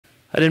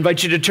I'd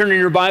invite you to turn in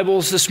your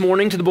Bibles this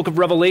morning to the book of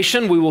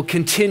Revelation. We will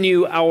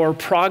continue our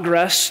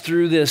progress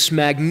through this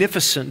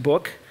magnificent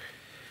book.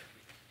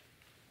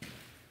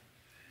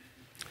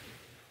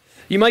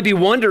 You might be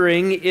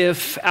wondering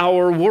if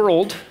our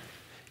world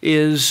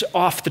is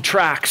off the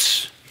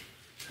tracks.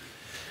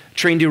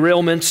 Train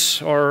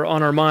derailments are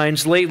on our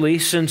minds lately.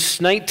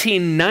 Since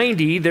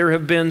 1990, there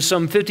have been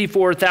some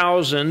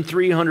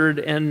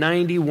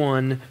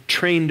 54,391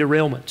 train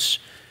derailments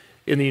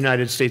in the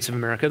United States of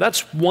America.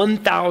 That's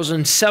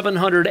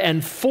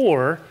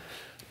 1,704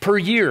 per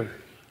year.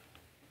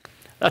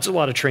 That's a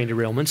lot of train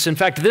derailments. In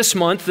fact, this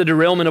month, the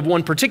derailment of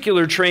one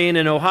particular train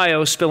in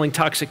Ohio spilling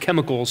toxic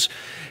chemicals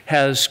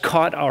has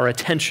caught our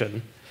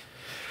attention.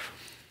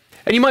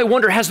 And you might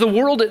wonder, has the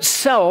world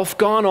itself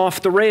gone off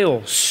the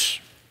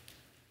rails?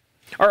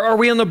 Are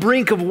we on the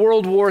brink of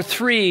World War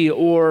III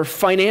or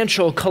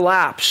financial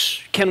collapse?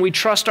 Can we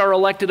trust our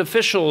elected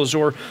officials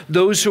or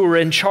those who are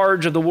in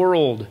charge of the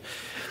world?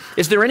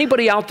 Is there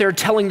anybody out there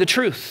telling the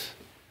truth?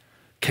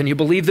 Can you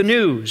believe the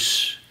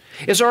news?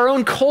 Is our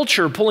own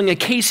culture pulling a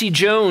Casey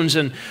Jones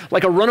and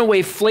like a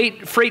runaway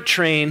freight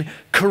train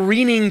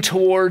careening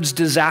towards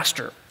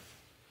disaster,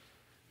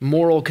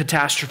 moral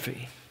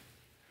catastrophe?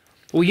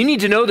 Well, you need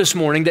to know this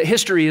morning that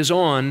history is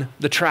on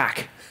the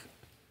track.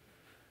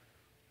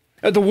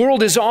 The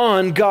world is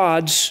on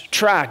God's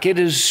track. It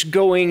is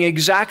going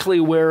exactly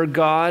where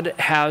God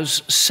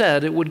has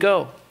said it would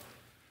go.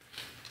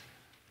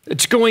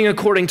 It's going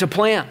according to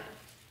plan.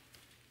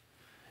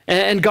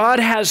 And God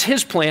has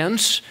his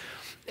plans,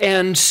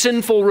 and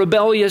sinful,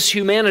 rebellious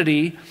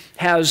humanity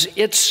has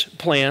its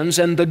plans.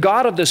 And the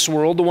God of this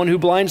world, the one who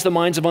blinds the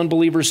minds of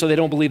unbelievers so they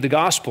don't believe the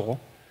gospel,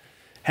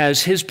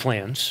 has his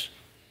plans.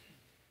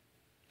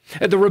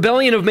 The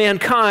rebellion of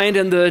mankind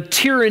and the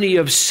tyranny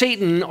of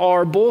Satan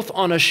are both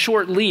on a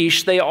short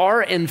leash. They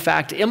are, in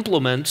fact,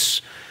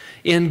 implements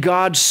in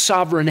God's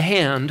sovereign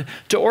hand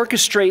to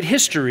orchestrate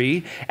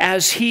history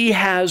as he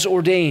has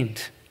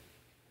ordained.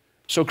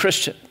 So,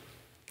 Christian,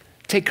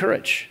 take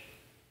courage.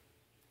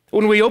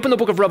 When we open the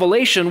book of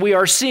Revelation, we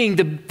are seeing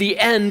the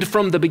end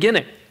from the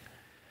beginning.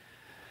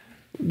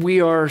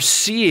 We are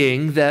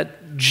seeing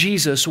that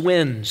Jesus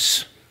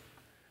wins.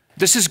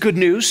 This is good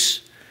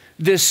news.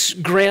 This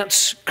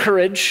grants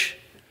courage.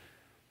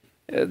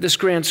 This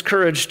grants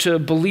courage to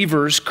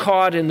believers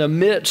caught in the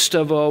midst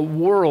of a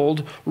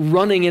world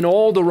running in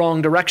all the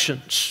wrong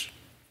directions.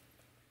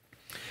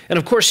 And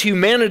of course,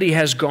 humanity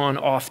has gone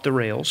off the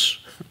rails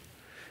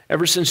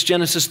ever since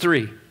Genesis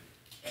 3.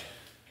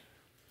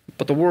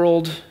 But the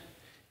world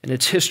and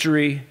its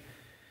history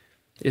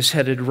is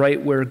headed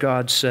right where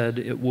God said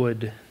it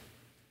would.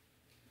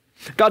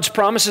 God's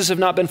promises have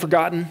not been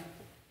forgotten.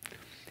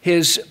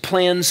 His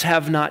plans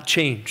have not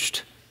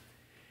changed.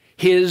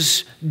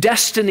 His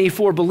destiny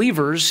for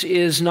believers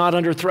is not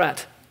under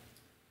threat.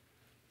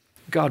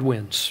 God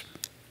wins.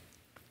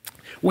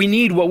 We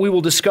need what we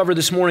will discover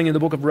this morning in the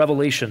book of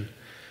Revelation,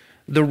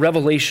 the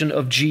revelation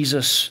of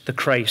Jesus the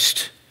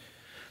Christ.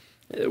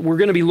 We're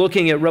going to be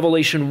looking at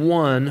Revelation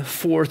 1,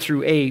 4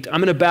 through 8.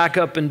 I'm going to back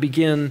up and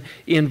begin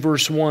in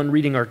verse 1,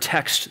 reading our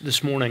text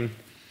this morning.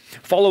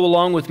 Follow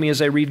along with me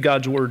as I read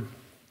God's word.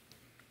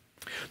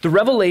 The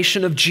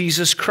revelation of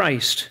Jesus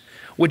Christ,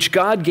 which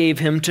God gave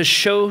him to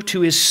show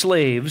to his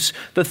slaves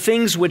the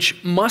things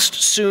which must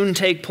soon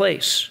take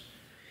place.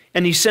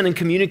 And he sent and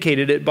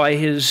communicated it by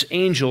his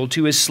angel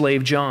to his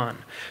slave John,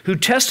 who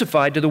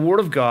testified to the word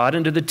of God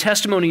and to the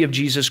testimony of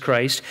Jesus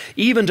Christ,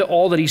 even to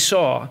all that he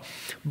saw.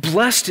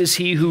 Blessed is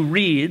he who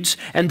reads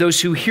and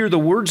those who hear the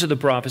words of the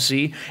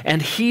prophecy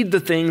and heed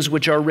the things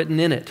which are written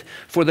in it,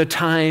 for the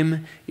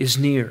time is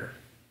near.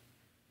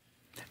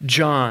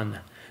 John,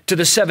 to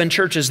the 7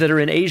 churches that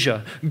are in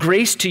Asia,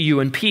 grace to you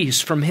and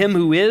peace from him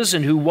who is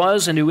and who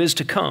was and who is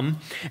to come,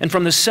 and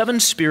from the 7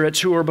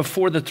 spirits who are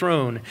before the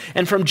throne,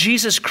 and from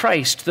Jesus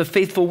Christ, the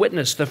faithful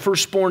witness, the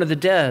firstborn of the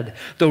dead,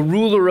 the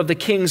ruler of the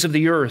kings of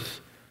the earth.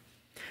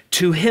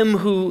 To him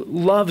who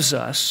loves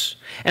us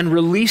and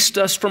released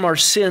us from our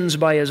sins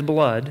by his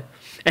blood,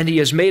 and he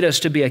has made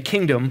us to be a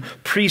kingdom,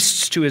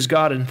 priests to his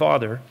God and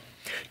Father,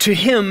 to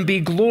him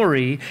be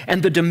glory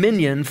and the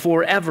dominion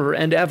forever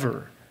and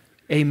ever.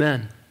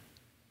 Amen.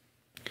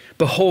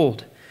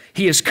 Behold,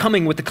 he is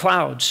coming with the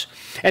clouds,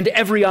 and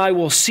every eye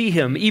will see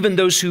him, even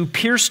those who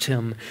pierced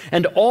him,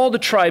 and all the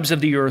tribes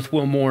of the earth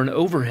will mourn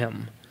over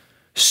him.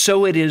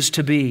 So it is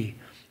to be.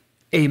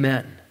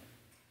 Amen.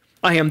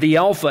 I am the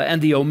Alpha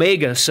and the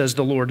Omega, says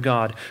the Lord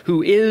God,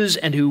 who is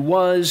and who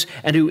was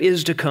and who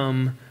is to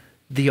come,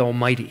 the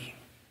Almighty.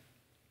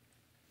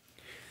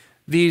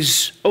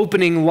 These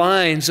opening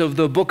lines of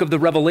the book of the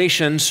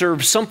Revelation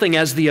serve something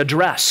as the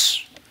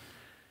address.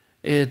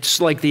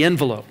 It's like the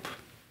envelope.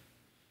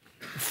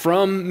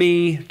 From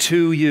me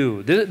to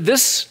you.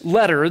 This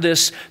letter,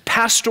 this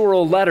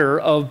pastoral letter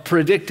of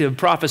predictive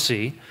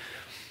prophecy,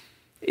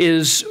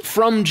 is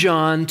from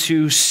John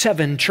to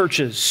 7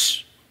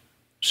 churches.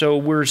 So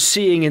we're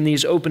seeing in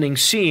these opening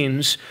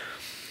scenes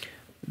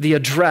the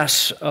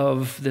address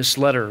of this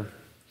letter.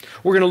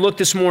 We're going to look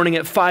this morning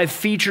at 5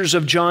 features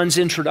of John's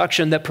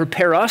introduction that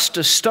prepare us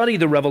to study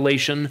the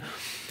Revelation,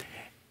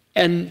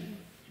 and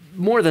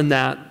more than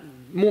that,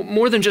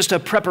 more than just a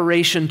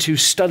preparation to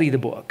study the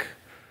book,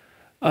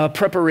 a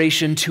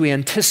preparation to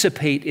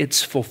anticipate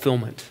its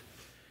fulfillment.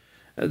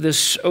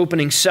 This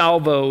opening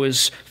salvo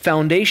is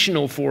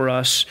foundational for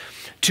us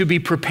to be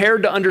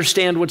prepared to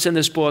understand what's in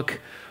this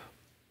book,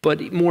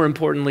 but more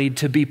importantly,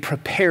 to be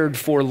prepared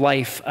for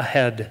life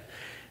ahead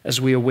as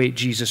we await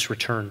Jesus'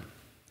 return.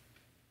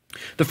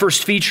 The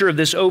first feature of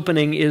this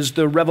opening is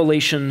the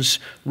Revelation's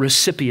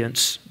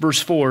recipients.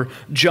 Verse 4,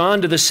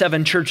 John to the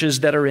 7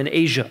 churches that are in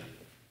Asia.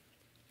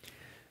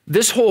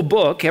 This whole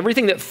book,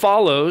 everything that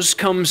follows,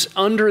 comes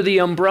under the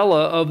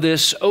umbrella of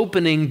this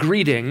opening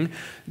greeting,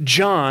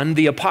 John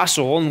the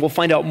apostle, and we'll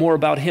find out more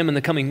about him in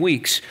the coming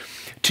weeks,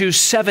 to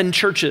 7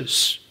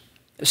 churches.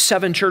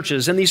 7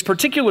 churches, and these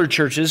particular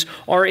churches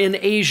are in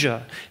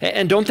Asia.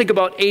 And don't think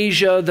about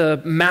Asia,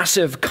 the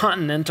massive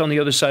continent on the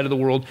other side of the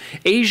world.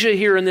 Asia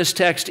here in this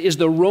text is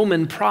the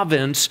Roman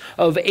province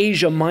of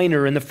Asia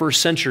Minor in the 1st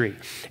century.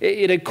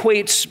 It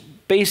equates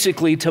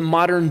basically to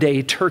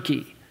modern-day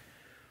Turkey.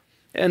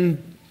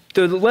 And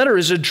the letter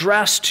is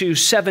addressed to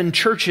 7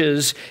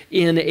 churches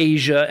in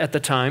Asia at the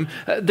time.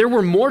 There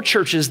were more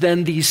churches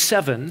than these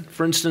 7.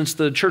 For instance,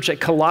 the church at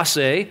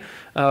Colossae,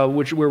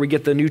 where we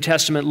get the New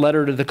Testament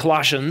letter to the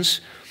Colossians,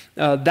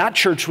 that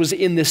church was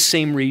in this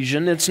same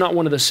region. It's not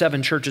one of the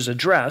 7 churches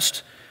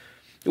addressed.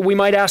 We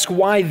might ask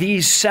why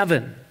these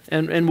 7,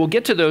 and we'll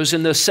get to those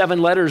in the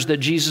 7 letters that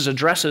Jesus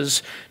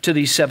addresses to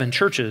these 7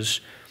 churches.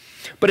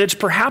 But it's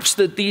perhaps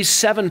that these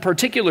 7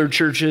 particular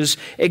churches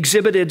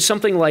exhibited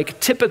something like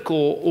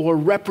typical or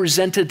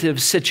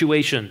representative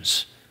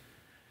situations.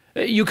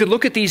 You could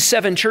look at these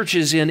 7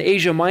 churches in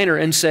Asia Minor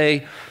and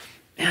say,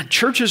 man,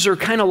 churches are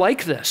kind of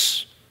like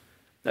this.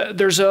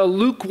 There's a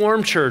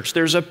lukewarm church,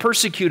 there's a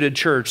persecuted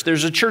church,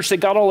 there's a church that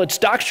got all its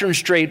doctrine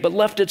straight but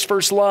left its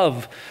first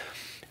love.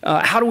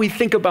 How do we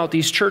think about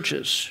these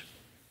churches?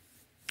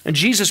 And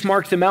Jesus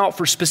marked them out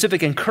for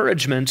specific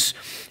encouragements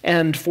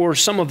and for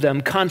some of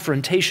them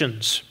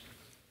confrontations.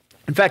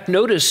 In fact,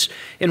 notice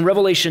in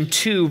Revelation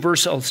 2,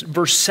 verse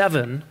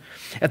 7,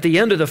 at the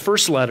end of the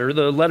first letter,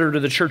 the letter to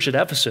the church at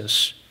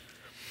Ephesus,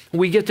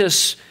 we get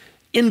this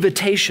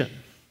invitation.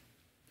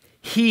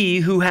 He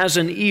who has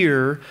an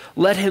ear,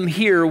 let him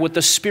hear what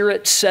the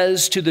Spirit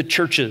says to the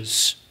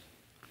churches.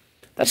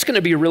 That's going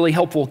to be a really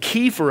helpful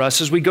key for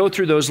us as we go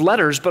through those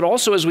letters, but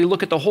also as we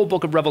look at the whole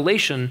book of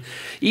Revelation.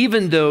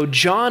 Even though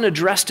John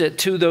addressed it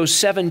to those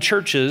 7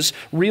 churches,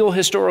 real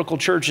historical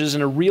churches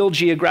in a real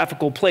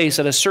geographical place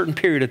at a certain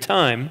period of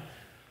time,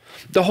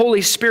 the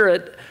Holy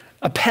Spirit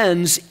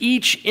appends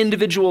each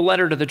individual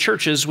letter to the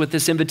churches with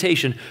this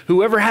invitation.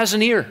 Whoever has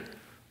an ear,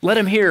 let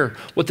him hear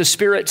what the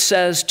Spirit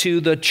says to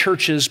the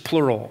churches,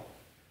 plural.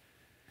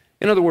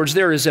 In other words,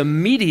 there is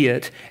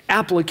immediate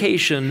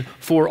application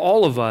for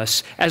all of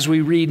us as we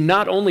read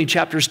not only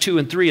chapters 2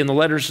 and 3 in the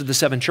letters to the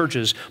 7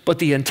 churches, but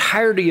the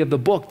entirety of the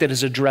book that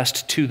is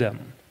addressed to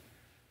them.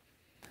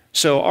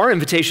 So our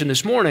invitation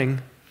this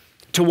morning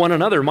to one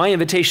another, my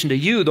invitation to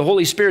you, the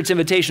Holy Spirit's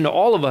invitation to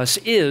all of us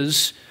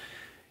is,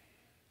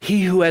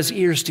 he who has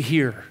ears to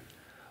hear,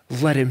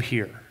 let him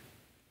hear.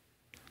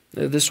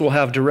 This will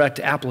have direct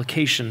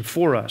application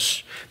for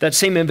us. That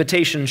same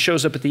invitation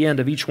shows up at the end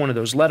of each one of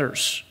those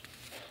letters.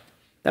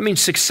 That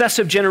means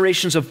successive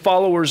generations of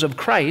followers of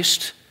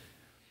Christ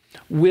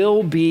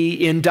will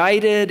be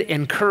indicted,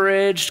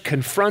 encouraged,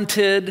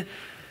 confronted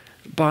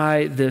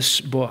by this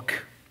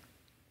book.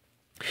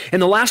 In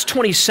the last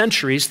 20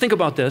 centuries, think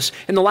about this,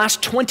 in the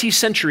last 20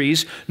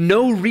 centuries,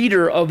 no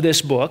reader of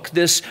this book,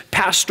 this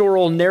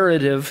pastoral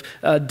narrative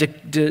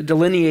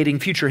delineating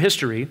future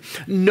history,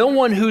 no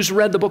one who's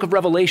read the book of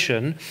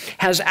Revelation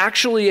has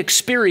actually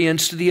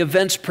experienced the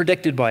events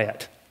predicted by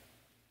it.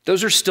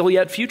 Those are still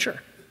yet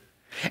future.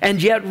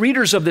 And yet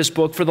readers of this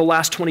book for the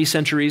last 20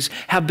 centuries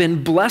have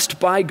been blessed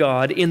by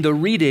God in the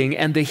reading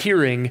and the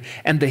hearing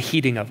and the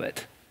heeding of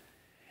it.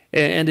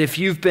 And if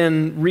you've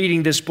been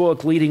reading this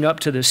book leading up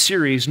to this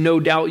series,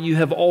 no doubt you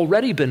have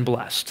already been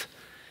blessed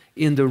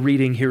in the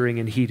reading, hearing,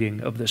 and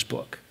heeding of this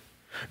book.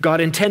 God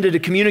intended to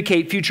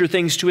communicate future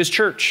things to his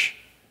church.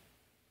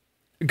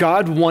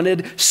 God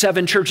wanted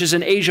 7 churches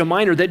in Asia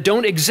Minor that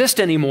don't exist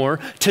anymore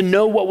to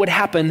know what would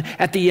happen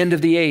at the end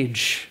of the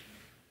age.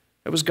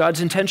 That was God's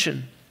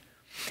intention.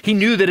 He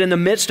knew that in the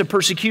midst of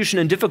persecution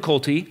and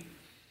difficulty,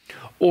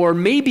 or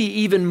maybe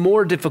even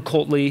more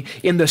difficultly,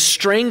 in the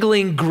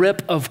strangling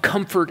grip of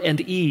comfort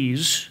and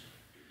ease,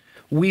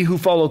 we who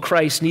follow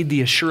Christ need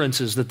the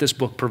assurances that this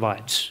book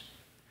provides.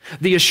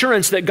 The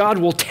assurance that God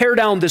will tear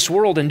down this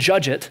world and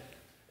judge it,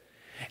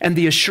 and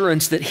the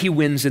assurance that he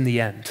wins in the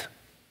end.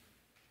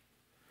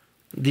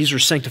 These are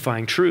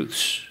sanctifying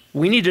truths.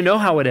 We need to know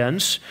how it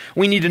ends.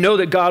 We need to know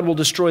that God will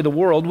destroy the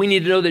world. We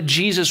need to know that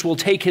Jesus will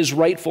take his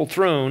rightful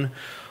throne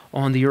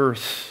on the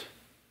earth.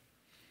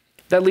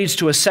 That leads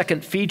to a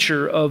second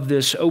feature of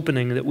this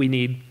opening that we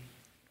need,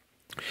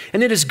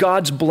 and it is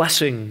God's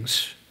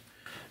blessings.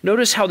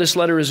 Notice how this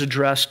letter is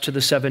addressed to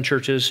the 7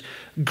 churches.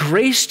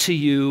 Grace to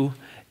you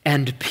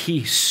and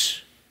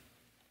peace.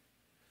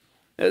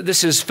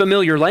 This is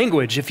familiar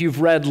language if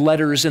you've read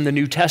letters in the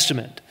New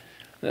Testament.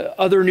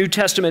 Other New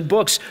Testament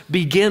books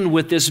begin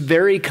with this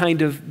very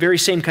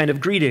same kind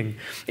of greeting.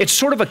 It's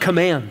sort of a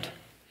command,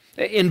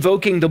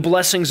 invoking the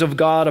blessings of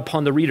God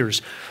upon the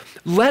readers.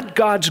 Let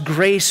God's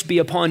grace be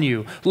upon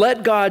you.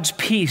 Let God's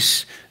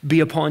peace be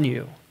upon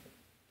you.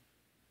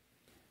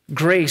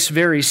 Grace,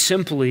 very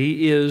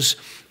simply, is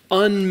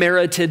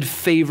unmerited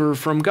favor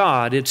from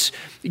God. It's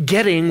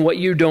getting what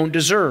you don't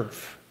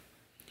deserve.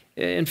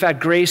 In fact,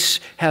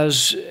 grace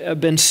has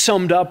been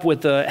summed up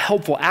with a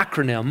helpful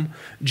acronym,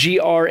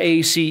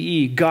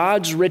 GRACE,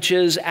 God's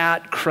riches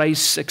at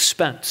Christ's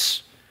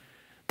expense.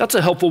 That's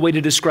a helpful way to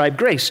describe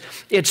grace.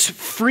 It's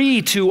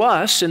free to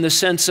us in the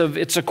sense of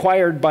it's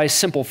acquired by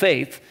simple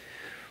faith,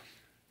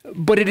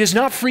 but it is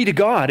not free to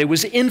God. It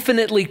was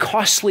infinitely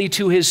costly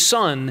to his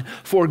Son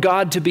for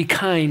God to be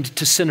kind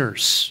to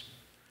sinners.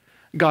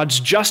 God's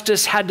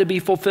justice had to be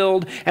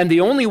fulfilled, and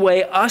the only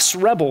way us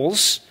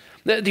rebels,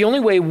 the only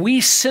way we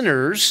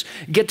sinners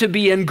get to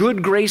be in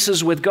good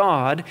graces with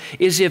God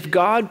is if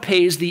God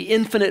pays the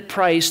infinite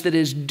price that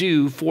is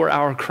due for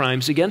our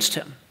crimes against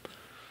him.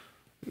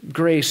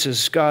 Grace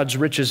is God's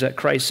riches at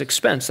Christ's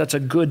expense. That's a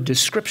good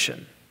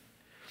description.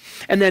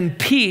 And then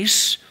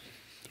peace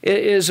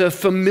is a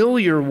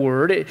familiar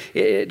word.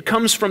 It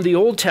comes from the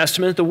Old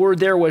Testament. The word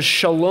there was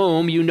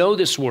shalom. You know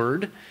this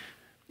word.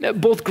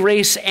 Both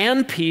grace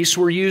and peace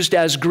were used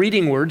as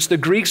greeting words. The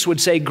Greeks would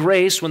say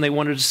grace when they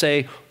wanted to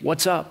say,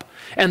 what's up?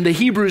 And the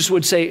Hebrews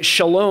would say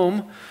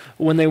shalom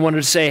when they wanted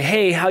to say,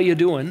 hey, how you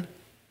doing?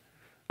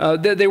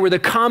 They were the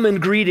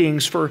common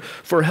greetings for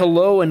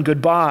hello and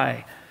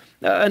goodbye,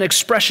 an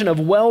expression of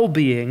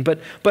well-being. But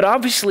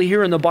obviously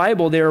here in the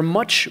Bible, they are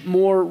much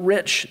more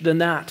rich than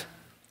that.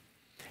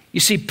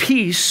 You see,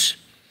 peace,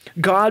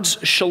 God's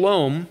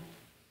shalom,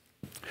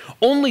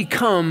 only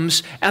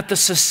comes at the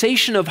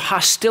cessation of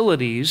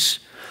hostilities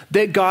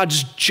that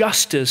God's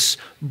justice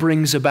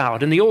brings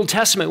about. In the Old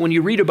Testament, when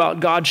you read about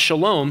God's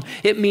shalom,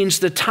 it means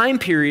the time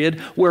period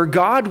where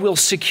God will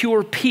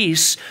secure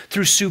peace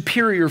through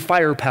superior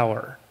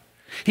firepower.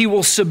 He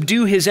will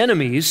subdue his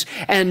enemies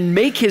and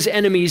make his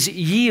enemies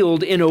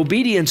yield in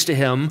obedience to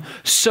him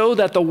so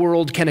that the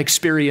world can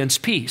experience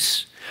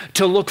peace.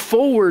 To look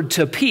forward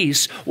to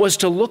peace was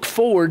to look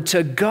forward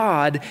to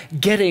God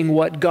getting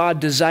what God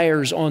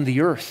desires on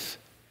the earth,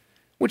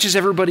 which is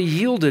everybody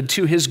yielded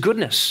to his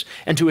goodness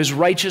and to his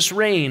righteous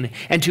reign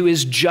and to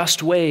his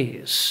just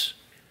ways.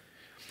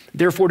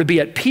 Therefore, to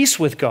be at peace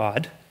with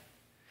God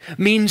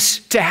means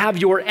to have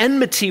your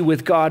enmity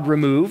with God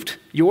removed,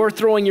 your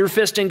throwing your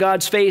fist in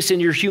God's face in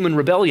your human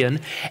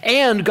rebellion,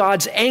 and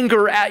God's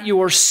anger at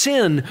your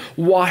sin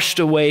washed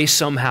away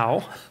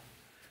somehow.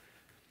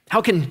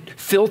 How can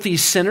filthy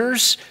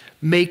sinners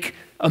make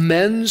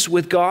amends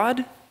with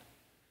God?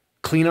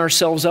 Clean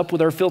ourselves up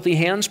with our filthy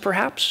hands,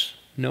 perhaps?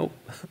 No.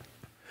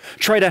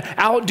 Try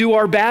to outdo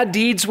our bad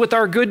deeds with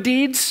our good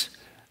deeds?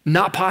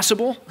 Not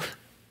possible.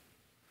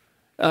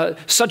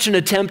 Such an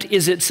attempt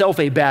is itself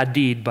a bad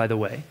deed, by the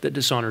way, that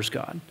dishonors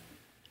God.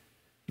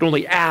 It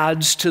only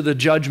adds to the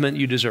judgment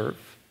you deserve.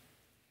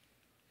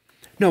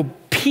 No,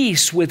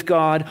 peace with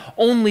God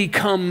only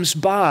comes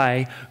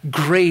by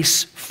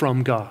grace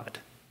from God.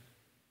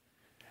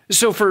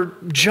 So for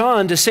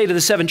John to say to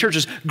the 7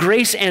 churches,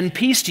 grace and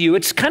peace to you,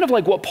 it's kind of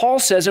like what Paul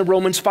says in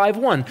Romans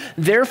 5:1.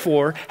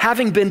 Therefore,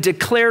 having been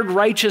declared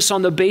righteous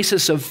on the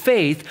basis of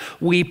faith,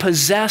 we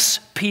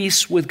possess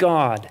peace with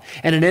God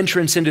and an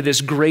entrance into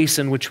this grace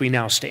in which we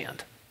now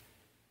stand.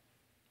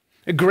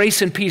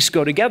 Grace and peace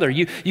go together.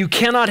 You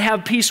cannot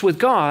have peace with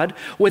God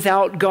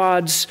without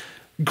God's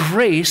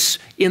grace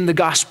in the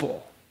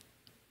gospel.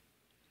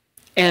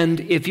 And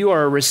if you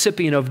are a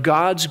recipient of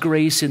God's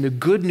grace in the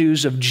good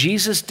news of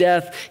Jesus'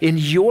 death in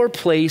your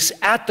place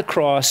at the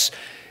cross,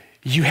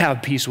 you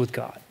have peace with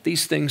God.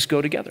 These things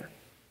go together.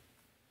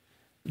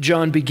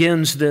 John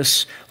begins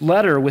this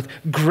letter with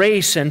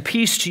grace and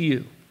peace to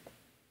you.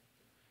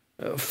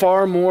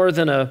 Far more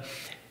than a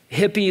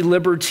hippie,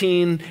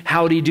 libertine,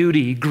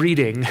 howdy-doody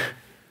greeting.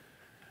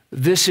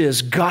 This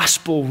is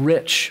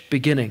gospel-rich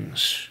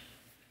beginnings.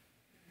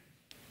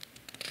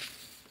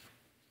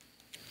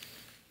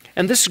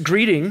 And this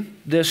greeting,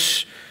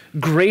 this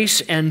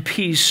grace and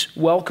peace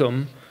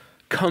welcome,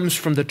 comes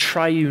from the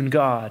triune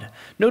God.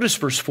 Notice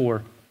verse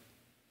 4.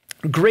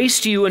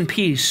 Grace to you and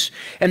peace.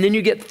 And then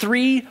you get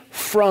 3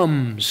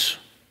 froms.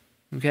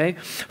 Okay?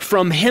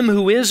 From him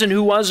who is and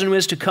who was and who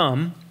is to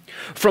come,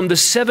 from the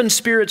 7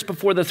 spirits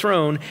before the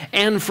throne,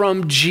 and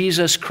from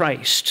Jesus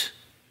Christ.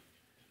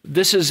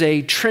 This is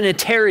a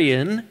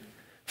Trinitarian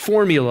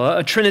formula,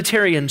 a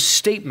Trinitarian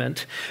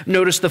statement.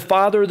 Notice the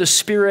Father, the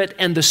Spirit,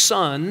 and the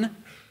Son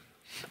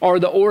are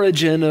the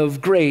origin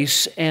of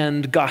grace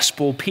and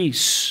gospel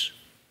peace.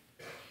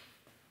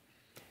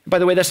 By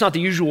the way, that's not the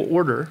usual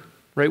order,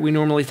 right? We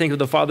normally think of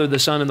the Father, the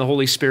Son, and the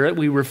Holy Spirit.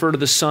 We refer to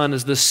the Son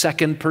as the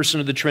second person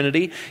of the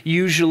Trinity.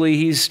 Usually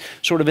he's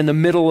sort of in the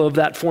middle of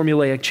that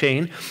formulaic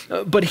chain.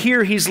 But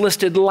here he's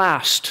listed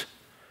last.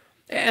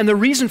 And the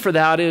reason for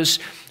that is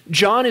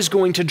John is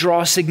going to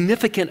draw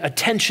significant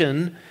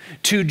attention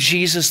to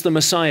Jesus the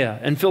Messiah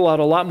and fill out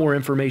a lot more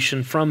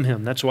information from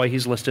him. That's why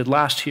he's listed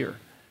last here.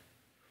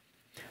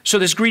 So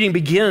this greeting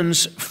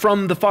begins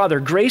from the Father.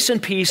 Grace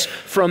and peace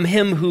from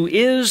him who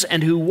is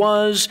and who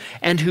was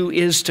and who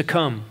is to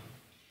come.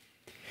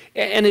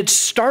 And it's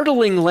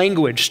startling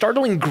language,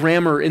 startling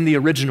grammar in the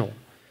original.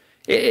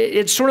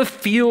 It sort of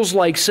feels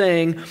like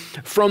saying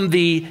from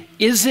the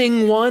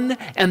ising one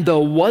and the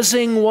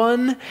wasing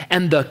one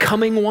and the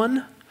coming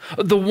one,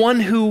 the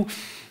one who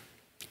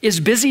is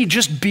busy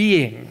just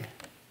being,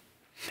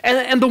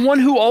 and the one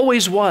who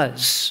always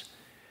was,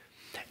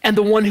 and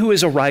the one who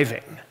is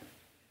arriving.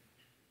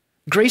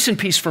 Grace and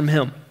peace from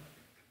him.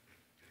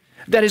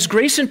 That is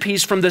grace and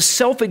peace from the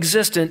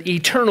self-existent,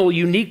 eternal,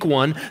 unique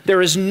one.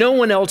 There is no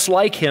one else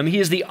like him. He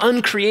is the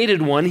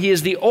uncreated one. He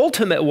is the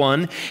ultimate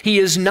one. He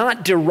is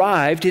not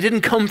derived. He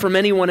didn't come from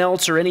anyone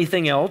else or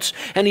anything else,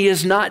 and he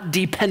is not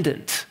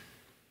dependent.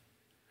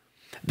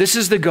 This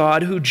is the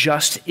God who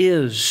just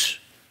is.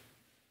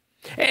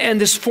 And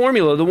this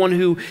formula, the one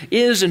who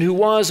is and who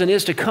was and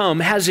is to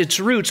come, has its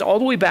roots all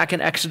the way back in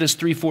Exodus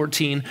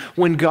 3:14,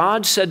 when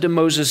God said to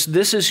Moses,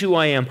 "This is who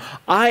I am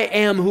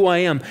who I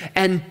am,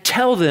 and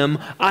tell them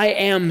I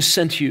am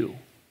sent you."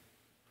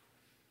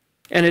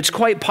 And it's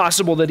quite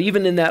possible that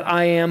even in that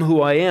I am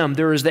who I am,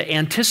 there is the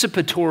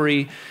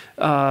anticipatory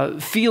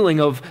feeling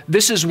of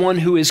this is one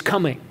who is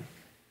coming.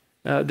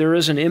 There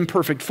is an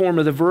imperfect form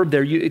of the verb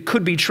there. It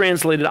could be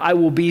translated, I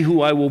will be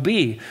who I will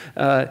be.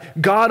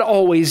 God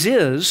always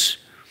is,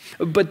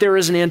 but there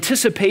is an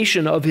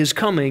anticipation of his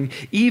coming,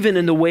 even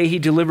in the way he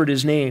delivered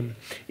his name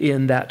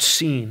in that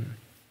scene.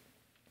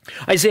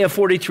 Isaiah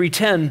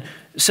 43:10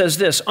 says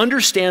this,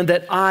 "Understand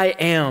that I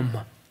am,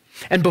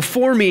 and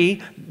before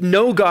me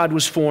no God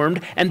was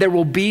formed, and there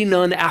will be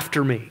none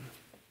after me.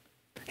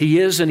 He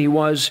is, and he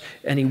was,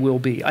 and he will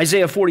be."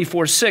 Isaiah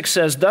 44:6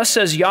 says, "Thus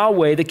says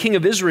Yahweh, the King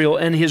of Israel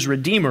and his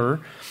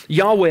Redeemer,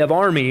 Yahweh of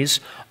armies,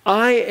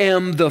 I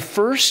am the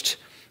first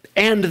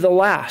and the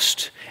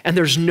last, and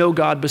there's no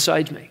God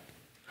besides me.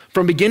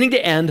 From beginning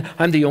to end,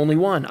 I'm the only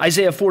one."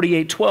 Isaiah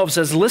 48:12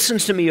 says, "Listen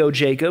to me, O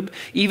Jacob,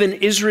 even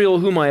Israel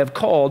whom I have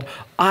called,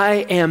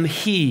 I am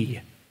he."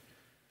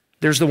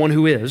 There's the one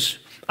who is.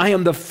 "I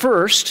am the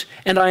first,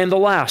 and I am the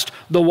last,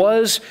 the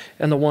was,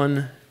 and the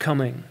one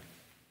coming."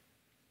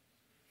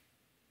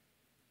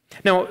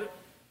 Now,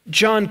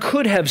 John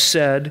could have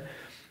said,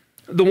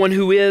 the one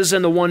who is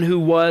and the one who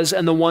was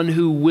and the one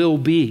who will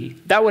be.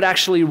 That would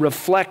actually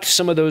reflect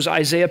some of those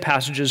Isaiah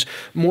passages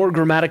more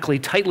grammatically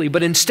tightly.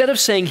 But instead of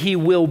saying he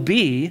will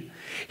be,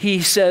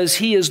 he says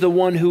he is the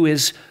one who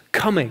is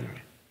coming.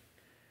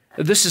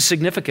 This is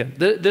significant.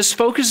 This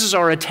focuses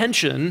our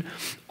attention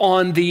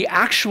on the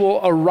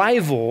actual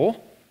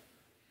arrival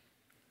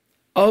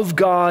of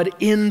God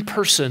in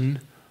person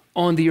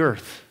on the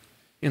earth,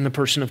 in the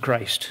person of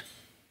Christ.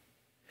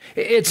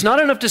 It's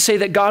not enough to say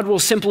that God will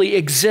simply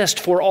exist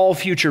for all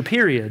future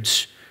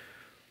periods.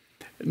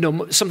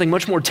 No, something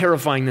much more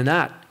terrifying than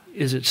that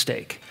is at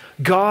stake.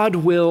 God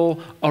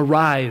will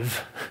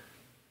arrive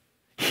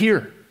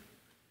here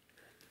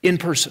in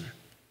person.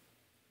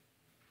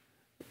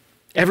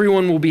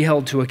 Everyone will be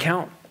held to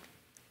account.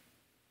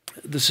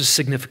 This is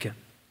significant.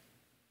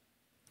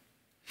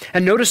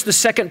 And notice the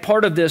second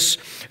part of this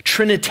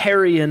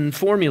Trinitarian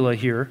formula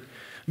here.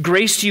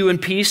 Grace to you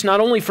and peace, not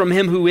only from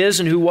him who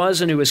is and who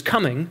was and who is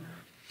coming,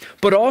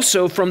 but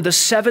also from the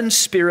seven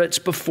spirits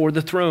before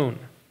the throne.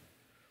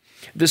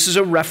 This is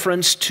a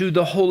reference to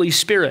the Holy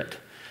Spirit,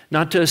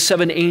 not to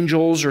seven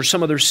angels or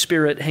some other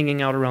spirit hanging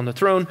out around the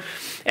throne.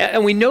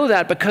 And we know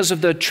that because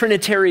of the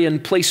Trinitarian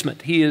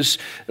placement. He is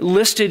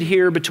listed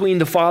here between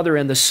the Father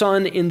and the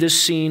Son in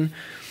this scene.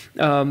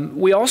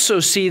 We also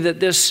see that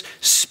this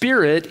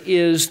Spirit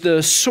is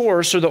the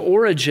source or the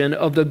origin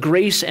of the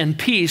grace and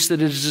peace that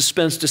is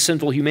dispensed to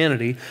sinful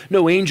humanity.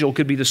 No angel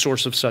could be the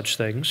source of such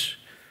things.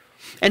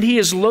 And he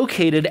is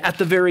located at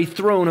the very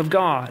throne of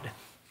God.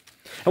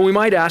 And we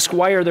might ask,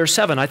 why are there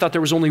seven? I thought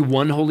there was only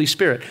one Holy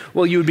Spirit.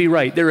 Well, you would be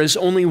right. There is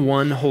only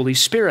one Holy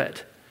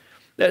Spirit.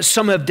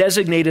 Some have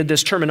designated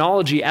this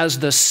terminology as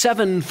the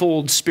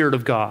sevenfold Spirit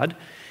of God.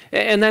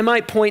 And they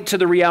might point to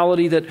the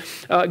reality that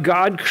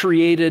God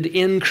created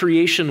in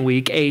creation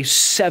week a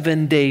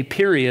 7-day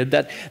period.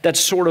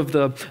 That's sort of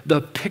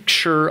the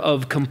picture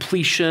of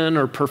completion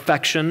or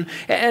perfection.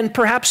 And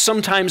perhaps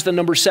sometimes the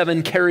number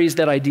 7 carries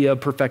that idea of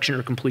perfection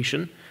or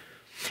completion.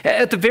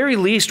 At the very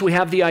least, we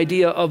have the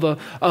idea of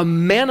a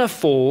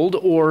manifold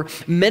or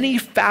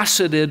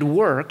many-faceted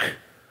work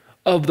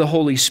of the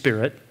Holy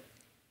Spirit.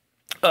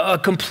 A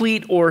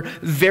complete or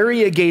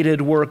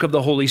variegated work of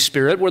the Holy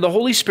Spirit, where the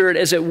Holy Spirit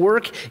is at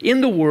work in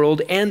the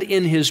world and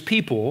in his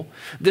people.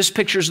 This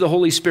pictures the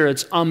Holy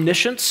Spirit's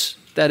omniscience,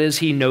 that is,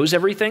 he knows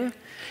everything,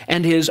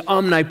 and his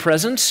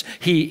omnipresence,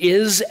 he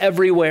is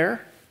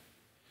everywhere.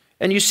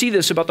 And you see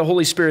this about the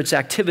Holy Spirit's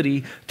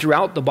activity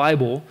throughout the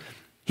Bible.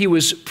 He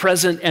was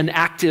present and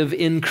active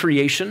in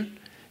creation.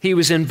 He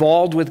was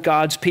involved with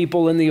God's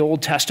people in the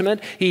Old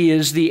Testament. He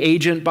is the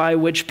agent by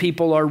which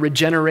people are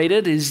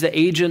regenerated. He's the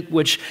agent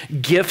which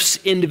gifts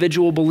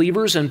individual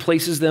believers and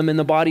places them in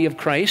the body of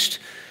Christ.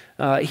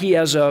 He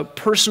has a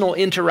personal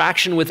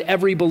interaction with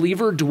every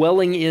believer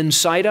dwelling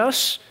inside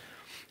us.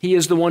 He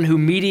is the one who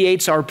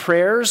mediates our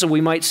prayers, and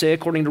we might say,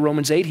 according to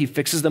Romans 8, he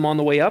fixes them on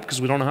the way up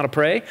because we don't know how to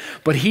pray.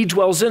 But he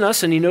dwells in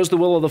us, and he knows the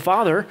will of the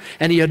Father,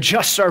 and he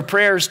adjusts our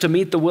prayers to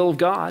meet the will of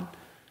God.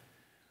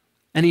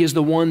 And he is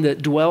the one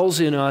that dwells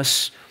in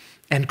us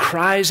and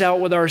cries out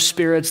with our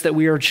spirits that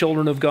we are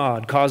children of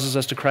God, causes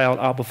us to cry out,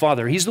 Abba,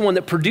 Father. He's the one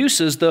that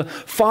produces the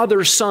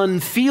father-son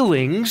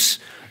feelings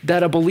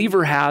that a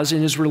believer has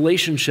in his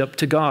relationship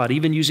to God,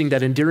 even using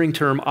that endearing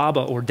term,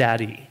 Abba or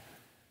Daddy.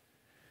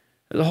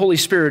 The Holy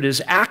Spirit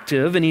is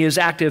active, and he is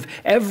active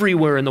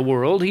everywhere in the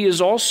world. He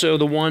is also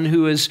the one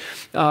who is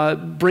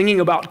bringing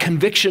about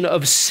conviction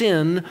of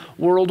sin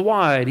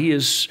worldwide. He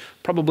is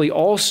probably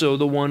also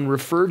the one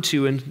referred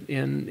to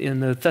in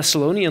the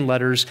Thessalonian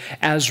letters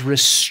as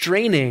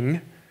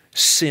restraining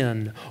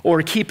sin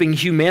or keeping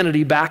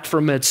humanity back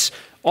from its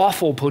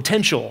awful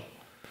potential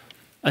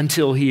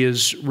until he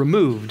is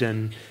removed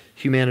and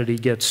humanity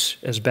gets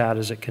as bad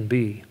as it can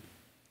be.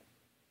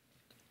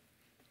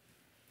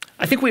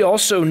 I think we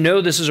also know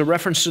this is a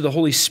reference to the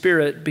Holy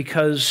Spirit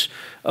because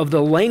of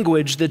the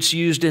language that's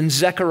used in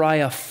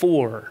Zechariah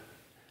 4.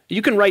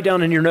 You can write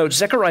down in your notes,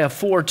 Zechariah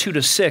 4,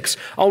 2-6.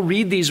 I'll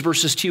read these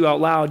verses to you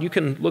out loud. You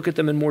can look at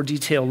them in more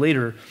detail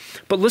later.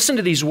 But listen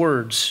to these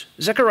words.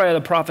 Zechariah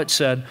the prophet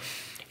said,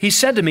 he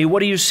said to me, what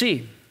do you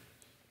see?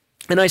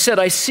 And I said,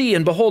 I see,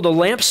 and behold, a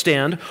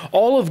lampstand,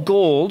 all of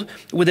gold,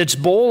 with its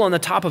bowl on the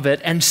top of it,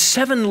 and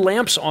 7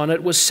 lamps on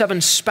it with 7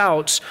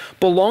 spouts,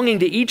 belonging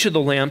to each of the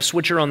lamps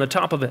which are on the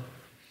top of it.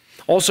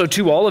 Also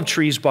 2 olive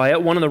trees by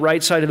it, one on the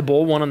right side of the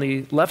bowl, one on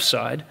the left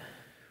side.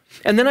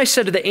 And then I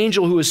said to the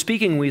angel who was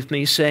speaking with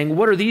me, saying,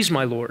 what are these,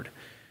 my Lord?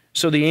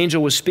 So the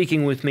angel was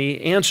speaking with me,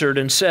 answered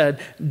and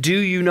said, do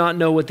you not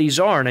know what these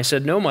are? And I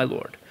said, no, my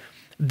Lord.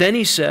 Then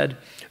he said,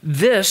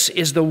 this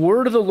is the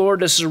word of the Lord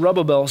to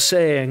Zerubbabel,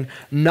 saying,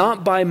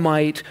 not by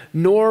might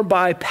nor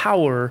by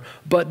power,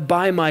 but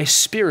by my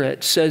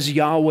spirit, says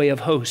Yahweh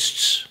of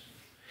hosts.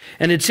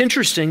 And it's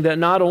interesting that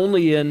not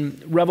only in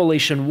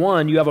Revelation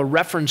 1, you have a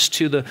reference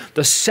to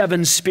the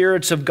 7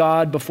 spirits of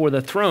God before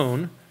the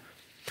throne,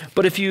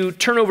 but if you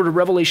turn over to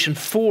Revelation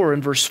 4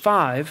 and verse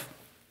 5,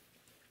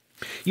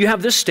 you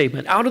have this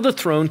statement, out of the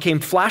throne came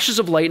flashes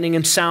of lightning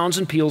and sounds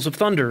and peals of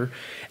thunder,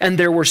 and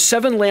there were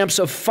 7 lamps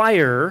of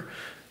fire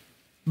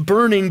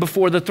burning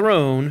before the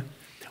throne,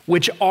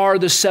 which are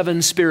the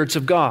 7 spirits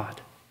of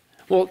God.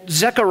 Well,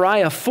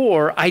 Zechariah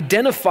 4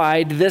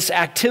 identified this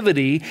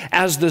activity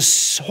as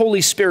the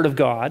Holy Spirit of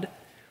God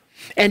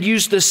and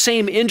used the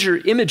same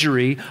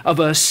imagery of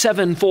a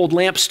 7-fold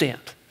lampstand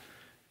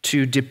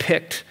to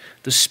depict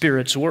the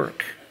Spirit's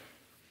work.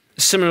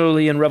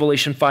 Similarly, in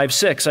Revelation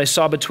 5:6, I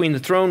saw between the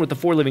throne with the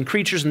 4 living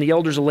creatures and the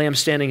elders a lamb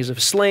standing as if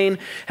slain,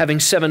 having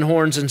 7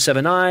 horns and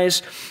 7 eyes,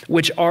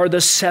 which are the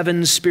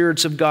 7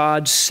 spirits of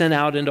God sent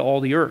out into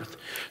all the earth.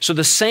 So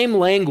the same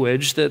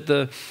language that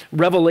the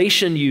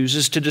Revelation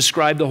uses to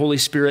describe the Holy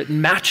Spirit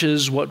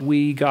matches what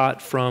we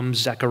got from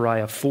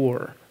Zechariah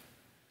 4.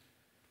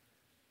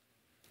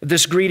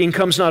 This greeting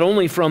comes not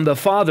only from the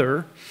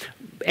Father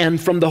and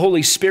from the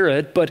Holy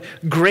Spirit, but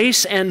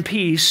grace and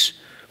peace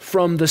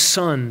from the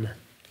Son.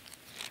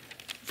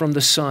 From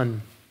the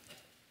Son.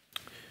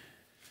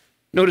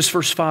 Notice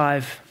verse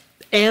 5,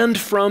 and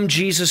from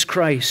Jesus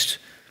Christ,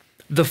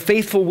 the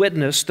faithful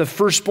witness, the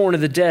firstborn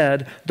of the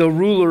dead, the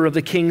ruler of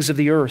the kings of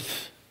the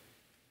earth.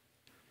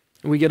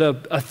 We get a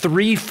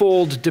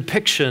 3-fold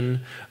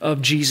depiction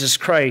of Jesus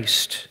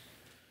Christ.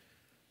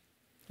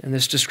 And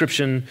this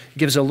description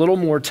gives a little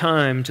more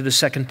time to the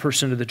second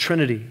person of the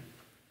Trinity.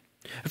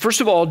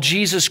 First of all,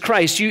 Jesus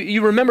Christ.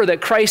 You remember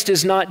that Christ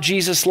is not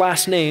Jesus'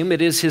 last name.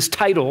 It is his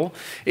title.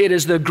 It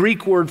is the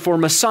Greek word for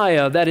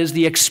Messiah. That is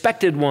the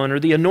expected one or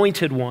the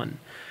anointed one.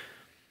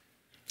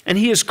 And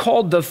he is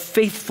called the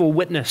faithful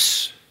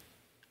witness.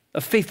 A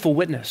faithful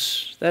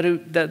witness.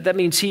 That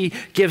means he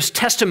gives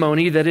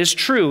testimony that is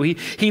true.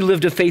 He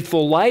lived a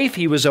faithful life.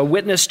 He was a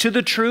witness to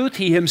the truth.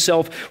 He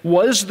himself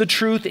was the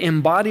truth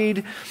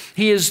embodied.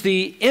 He is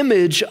the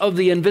image of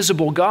the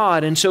invisible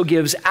God and so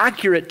gives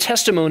accurate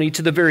testimony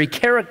to the very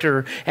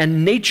character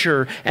and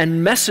nature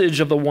and message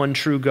of the one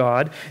true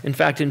God. In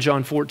fact, in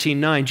John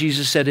 14:9,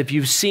 Jesus said, if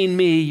you've seen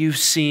me, you've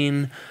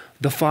seen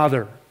the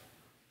Father.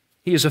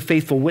 He is a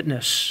faithful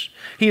witness.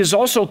 He is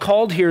also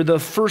called here the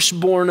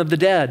firstborn of the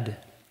dead.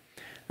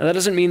 Now, that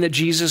doesn't mean that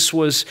Jesus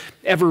was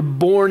ever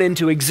born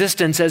into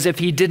existence as if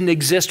he didn't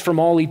exist from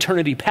all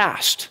eternity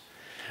past.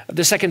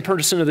 The second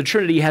person of the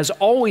Trinity has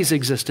always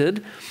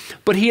existed,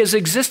 but he has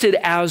existed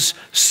as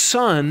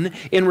Son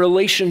in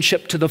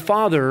relationship to the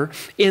Father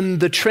in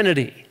the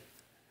Trinity.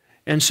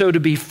 And so to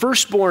be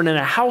firstborn in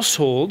a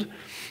household,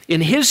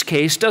 in his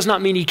case, does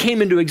not mean he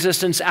came into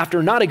existence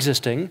after not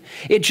existing.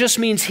 It just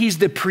means he's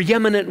the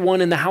preeminent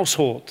one in the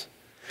household.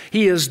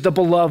 He is the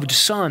beloved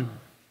Son.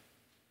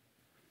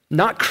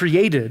 Not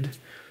created,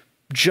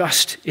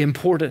 just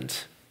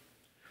important.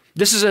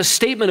 This is a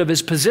statement of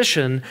his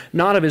position,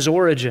 not of his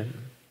origin.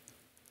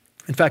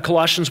 In fact,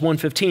 Colossians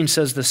 1:15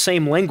 says the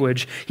same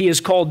language. He is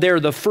called there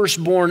the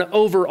firstborn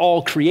over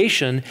all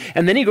creation.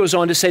 And then he goes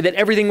on to say that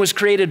everything was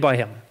created by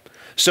him.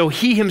 So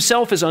he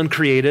himself is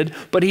uncreated,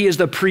 but he is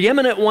the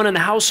preeminent one in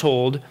the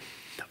household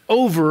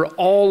over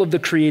all of the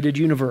created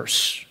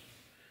universe.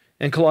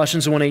 And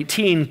Colossians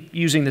 1:18,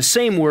 using the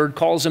same word,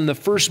 calls him the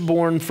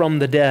firstborn from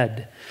the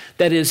dead.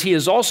 That is, he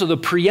is also the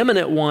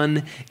preeminent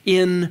one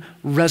in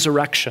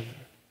resurrection.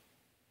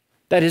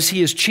 That is,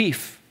 he is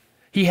chief.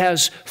 He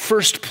has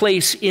first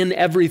place in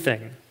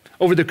everything,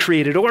 over the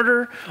created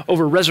order,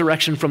 over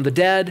resurrection from the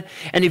dead.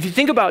 And if you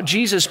think about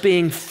Jesus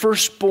being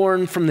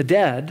firstborn from the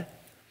dead,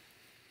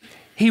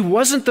 he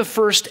wasn't the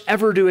first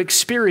ever to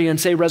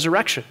experience a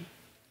resurrection.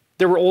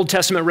 There were Old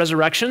Testament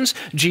resurrections.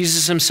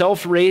 Jesus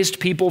himself raised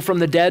people from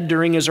the dead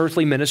during his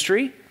earthly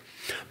ministry.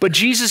 But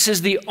Jesus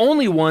is the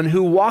only one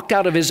who walked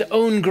out of his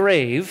own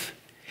grave,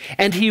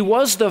 and he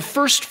was the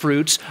first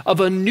fruits of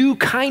a new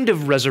kind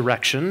of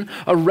resurrection,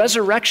 a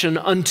resurrection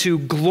unto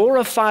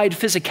glorified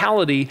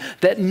physicality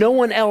that no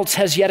one else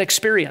has yet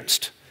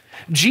experienced.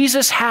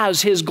 Jesus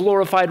has his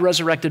glorified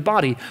resurrected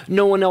body.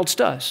 No one else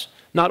does.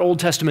 Not Old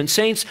Testament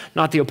saints,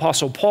 not the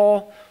Apostle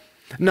Paul,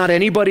 not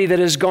anybody that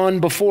has gone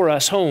before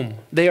us home.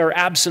 They are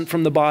absent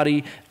from the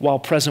body while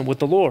present with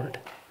the Lord.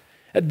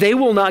 They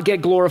will not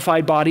get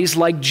glorified bodies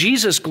like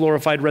Jesus'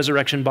 glorified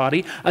resurrection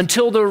body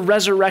until the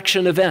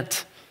resurrection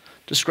event,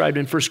 described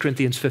in 1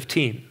 Corinthians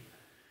 15.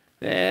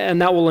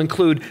 And that will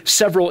include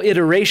several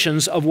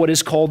iterations of what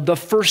is called the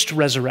first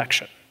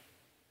resurrection.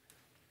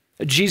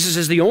 Jesus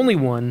is the only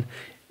one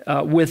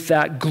with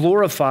that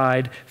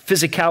glorified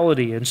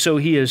physicality. And so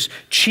he is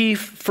chief,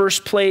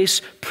 first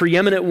place,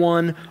 preeminent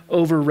one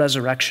over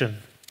resurrection.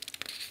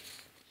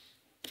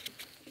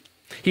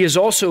 He is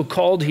also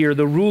called here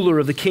the ruler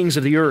of the kings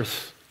of the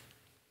earth.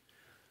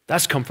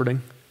 That's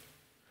comforting.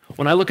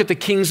 When I look at the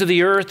kings of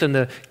the earth and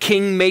the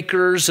king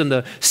makers and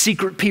the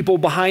secret people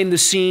behind the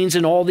scenes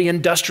and all the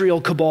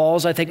industrial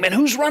cabals, I think, man,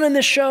 who's running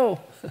this show?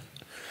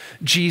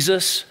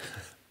 Jesus.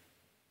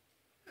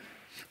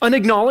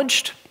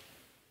 Unacknowledged,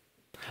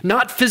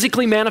 not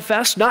physically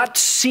manifest, not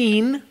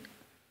seen.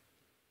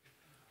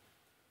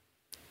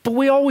 But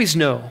we always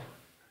know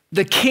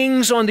the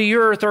kings on the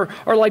earth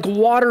are like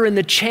water in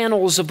the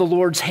channels of the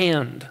Lord's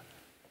hand.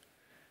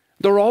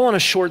 They're all on a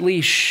short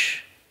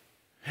leash.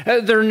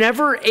 They're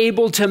never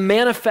able to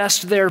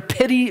manifest their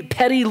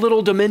petty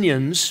little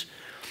dominions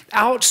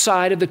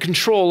outside of the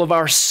control of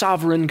our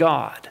sovereign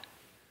God.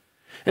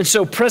 And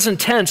so present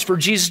tense, for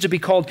Jesus to be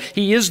called,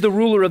 he is the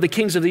ruler of the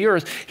kings of the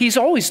earth. He's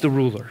always the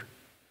ruler.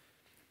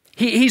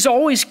 He's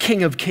always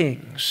King of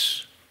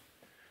kings.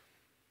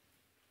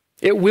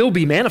 It will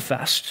be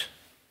manifest.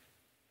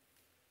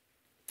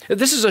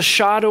 This is a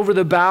shot over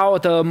the bow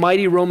at the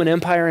mighty Roman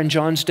Empire in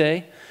John's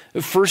day.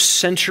 The first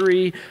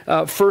century,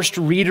 first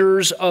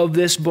readers of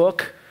this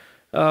book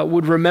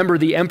would remember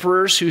the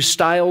emperors who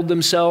styled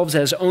themselves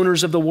as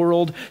owners of the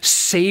world,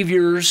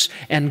 saviors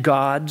and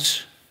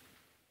gods.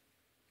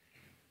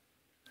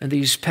 And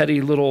these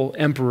petty little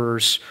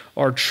emperors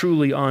are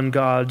truly on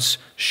God's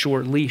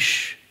short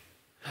leash.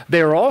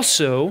 They are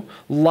also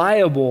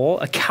liable,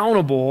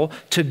 accountable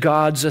to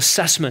God's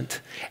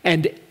assessment,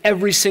 and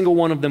every single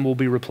one of them will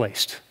be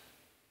replaced.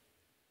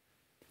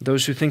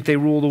 Those who think they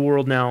rule the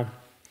world now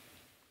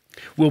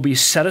will be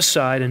set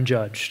aside and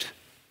judged.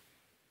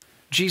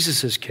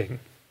 Jesus is king.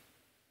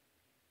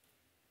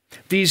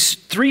 These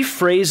three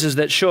phrases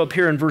that show up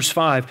here in verse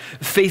 5,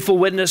 faithful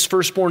witness,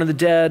 firstborn of the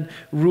dead,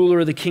 ruler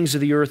of the kings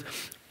of the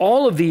earth,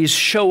 all of these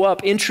show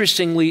up,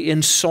 interestingly,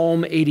 in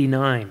Psalm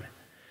 89.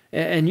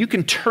 And you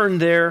can turn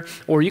there,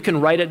 or you can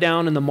write it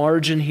down in the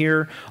margin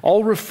here.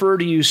 I'll refer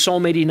to you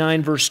Psalm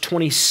 89, verse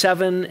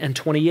 27 and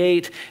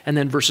 28, and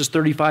then verses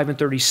 35 and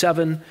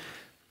 37.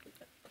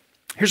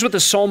 Here's what the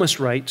psalmist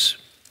writes.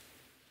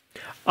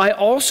 I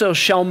also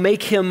shall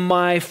make him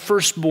my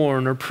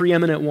firstborn, or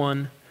preeminent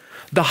one,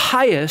 the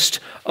highest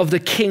of the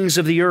kings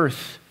of the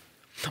earth.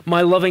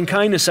 My loving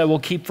kindness I will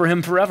keep for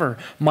him forever.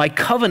 My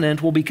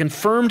covenant will be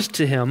confirmed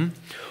to him.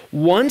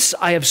 Once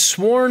I have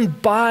sworn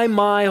by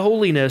my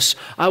holiness,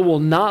 I will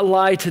not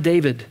lie to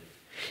David.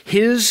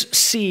 His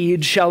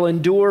seed shall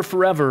endure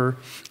forever,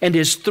 and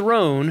his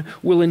throne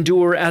will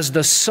endure as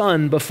the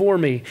sun before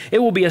me. It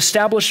will be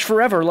established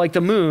forever like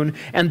the moon,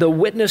 and the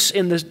witness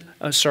in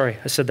the... sorry,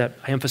 I said that.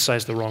 I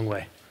emphasized the wrong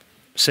way.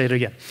 Say it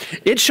again.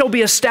 It shall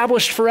be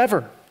established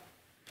forever.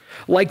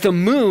 Like the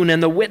moon,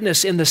 and the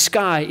witness in the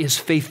sky is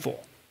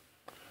faithful.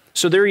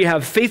 So there you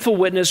have faithful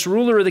witness,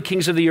 ruler of the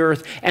kings of the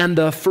earth, and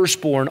the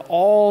firstborn,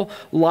 all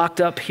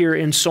locked up here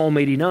in Psalm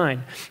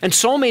 89. And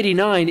Psalm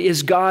 89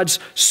 is God's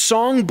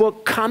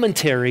songbook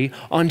commentary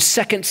on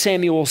 2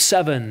 Samuel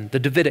 7, the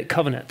Davidic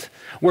covenant,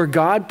 where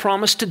God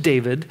promised to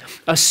David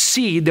a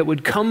seed that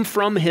would come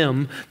from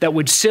him that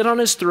would sit on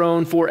his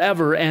throne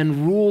forever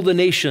and rule the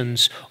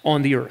nations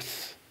on the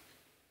earth.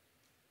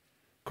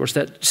 Of Of course,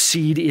 that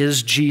seed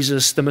is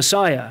Jesus the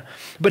Messiah.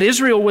 But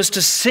Israel was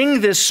to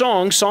sing this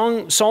song,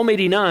 Psalm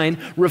 89,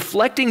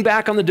 reflecting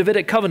back on the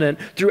Davidic covenant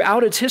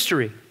throughout its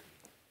history.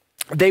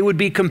 They would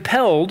be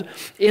compelled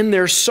in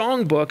their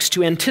songbooks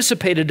to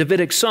anticipate a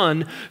Davidic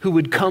son who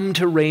would come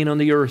to reign on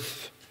the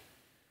earth.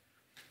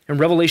 In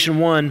Revelation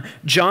 1,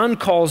 John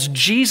calls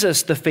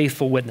Jesus the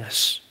faithful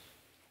witness.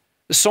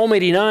 Psalm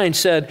 89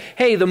 said,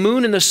 hey, the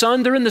moon and the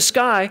sun, they're in the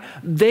sky.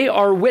 They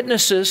are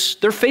witnesses.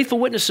 They're faithful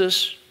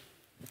witnesses.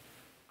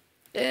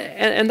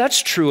 And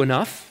that's true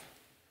enough,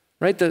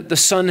 right? The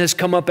sun has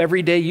come up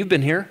every day you've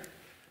been here.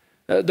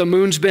 The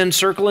moon's been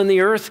circling the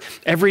earth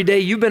every day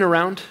you've been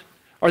around.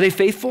 Are they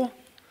faithful?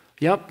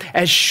 Yep.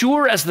 As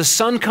sure as the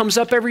sun comes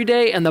up every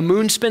day and the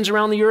moon spins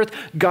around the earth,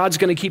 God's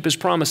going to keep his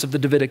promise of the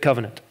Davidic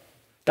covenant.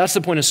 That's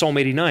the point of Psalm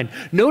 89.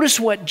 Notice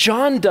what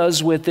John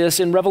does with this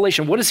in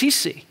Revelation. What does he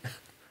see?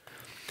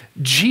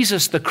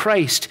 Jesus the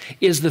Christ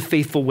is the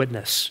faithful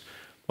witness.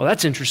 Well,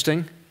 that's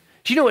interesting.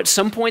 Do you know at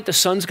some point the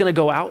sun's going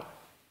to go out?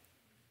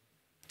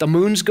 The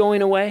moon's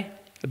going away,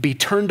 it'll be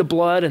turned to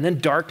blood and then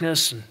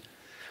darkness. And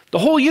the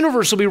whole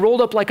universe will be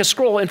rolled up like a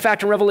scroll. In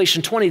fact, in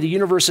Revelation 20, the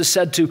universe is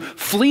said to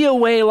flee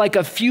away like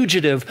a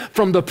fugitive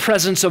from the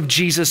presence of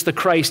Jesus the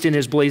Christ in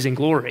his blazing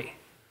glory.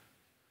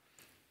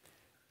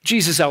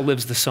 Jesus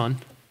outlives the sun.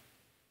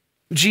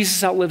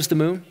 Jesus outlives the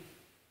moon.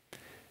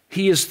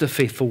 He is the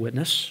faithful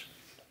witness.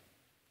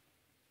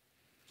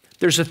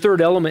 There's a third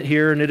element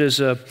here, and it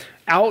is an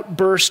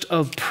outburst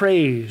of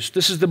praise.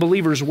 This is the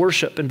believer's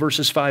worship in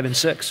verses 5 and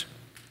 6.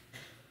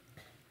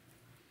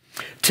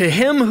 To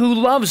him who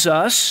loves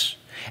us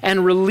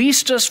and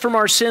released us from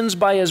our sins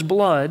by his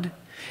blood,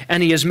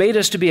 and he has made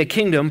us to be a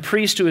kingdom,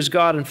 priest to his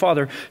God and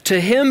Father,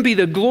 to him be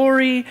the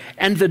glory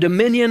and the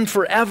dominion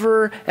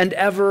forever and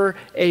ever.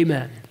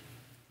 Amen.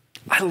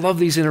 I love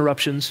these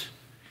interruptions.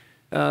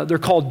 They're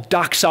called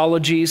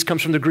doxologies,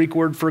 comes from the Greek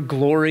word for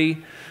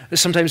glory.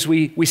 Sometimes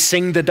we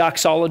sing the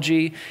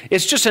doxology.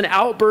 It's just an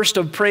outburst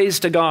of praise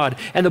to God,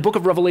 and the book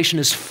of Revelation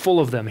is full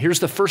of them.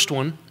 Here's the first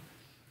one.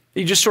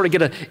 You just sort of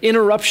get an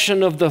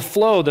interruption of the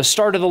flow, the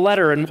start of the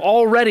letter, and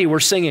already we're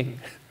singing.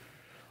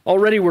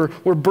 Already we're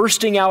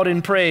bursting out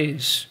in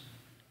praise.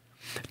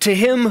 To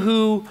him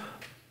who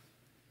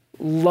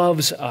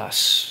loves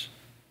us.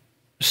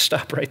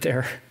 Stop right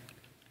there.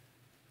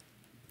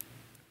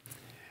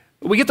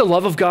 We get the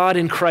love of God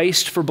in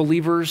Christ for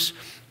believers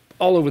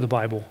all over the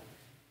Bible.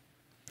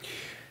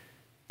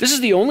 This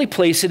is the only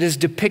place it is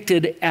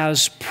depicted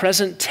as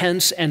present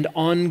tense and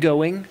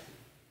ongoing.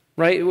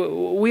 Right?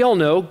 We all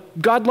know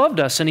God loved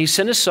us and he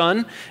sent his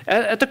son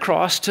at the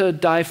cross to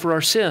die for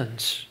our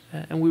sins.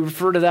 And we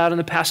refer to that in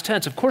the past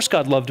tense. Of course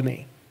God loved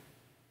me.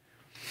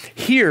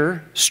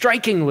 Here,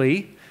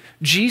 strikingly,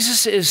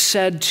 Jesus is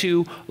said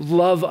to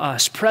love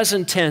us,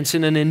 present tense,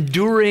 in an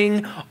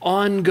enduring,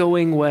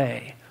 ongoing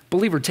way.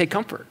 Believer, take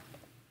comfort.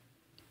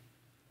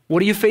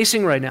 What are you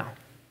facing right now?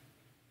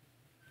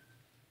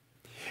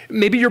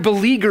 Maybe you're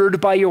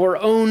beleaguered by your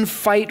own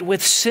fight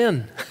with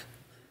sin.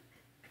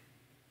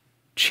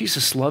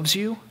 Jesus loves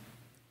you.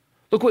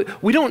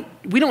 Look, we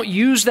don't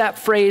use that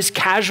phrase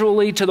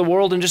casually to the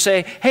world and just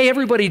say, hey,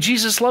 everybody,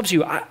 Jesus loves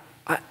you.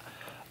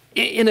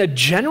 In a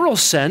general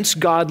sense,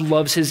 God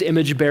loves his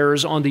image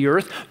bearers on the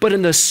earth, but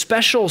in the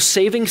special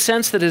saving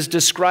sense that is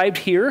described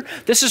here,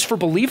 this is for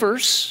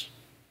believers.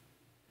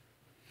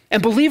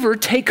 And believer,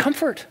 take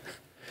comfort.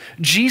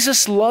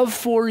 Jesus' love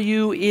for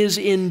you is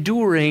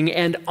enduring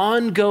and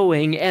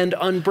ongoing and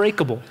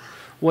unbreakable.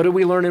 What do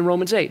we learn in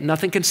Romans 8?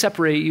 Nothing can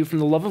separate you from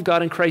the love of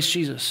God in Christ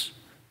Jesus.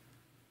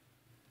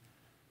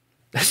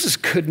 This is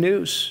good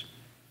news.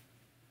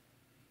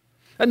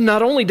 And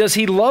not only does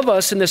he love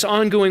us in this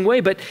ongoing way,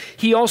 but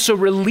he also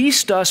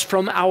released us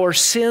from our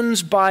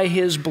sins by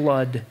his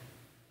blood.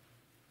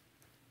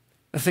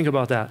 Now think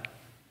about that.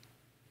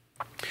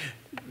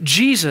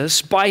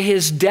 Jesus, by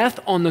his death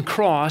on the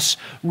cross,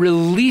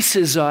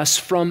 releases us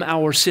from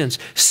our sins,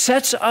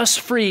 sets us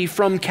free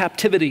from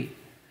captivity.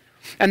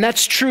 And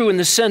that's true in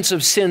the sense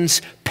of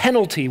sin's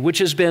penalty, which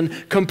has been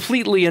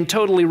completely and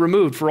totally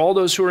removed for all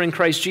those who are in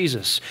Christ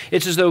Jesus.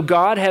 It's as though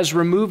God has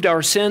removed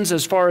our sins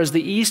as far as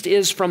the east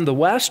is from the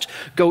west.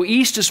 Go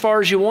east as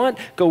far as you want,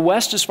 go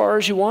west as far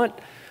as you want.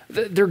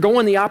 They're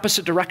going the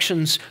opposite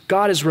directions.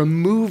 God has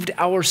removed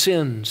our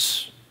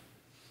sins.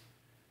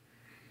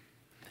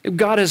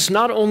 God has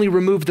not only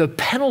removed the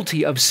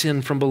penalty of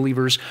sin from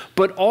believers,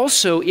 but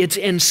also its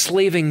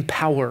enslaving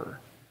power.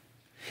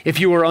 If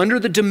you are under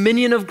the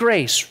dominion of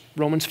grace,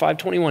 Romans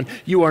 5:21,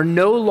 you are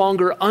no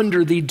longer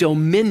under the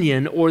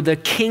dominion or the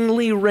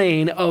kingly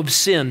reign of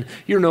sin.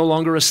 You're no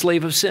longer a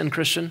slave of sin,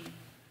 Christian.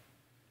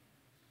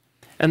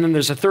 And then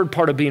there's a third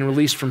part of being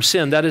released from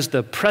sin. That is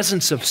the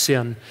presence of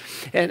sin.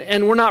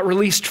 And we're not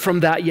released from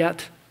that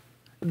yet.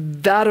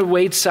 That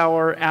awaits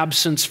our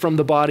absence from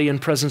the body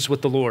and presence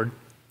with the Lord.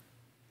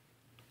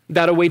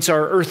 That awaits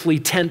our earthly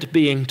tent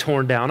being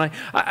torn down.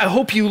 I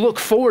hope you look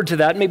forward to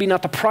that, maybe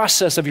not the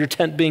process of your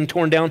tent being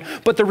torn down,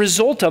 but the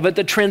result of it,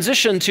 the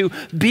transition to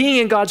being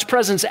in God's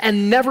presence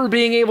and never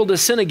being able to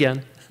sin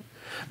again.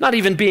 Not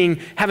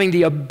even having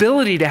the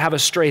ability to have a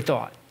stray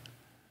thought.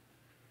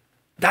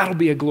 That'll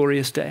be a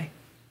glorious day.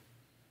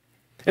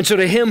 And so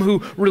to him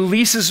who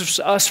releases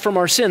us from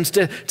our sins,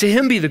 to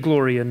him be the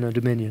glory and the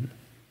dominion.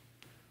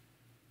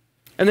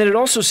 And then it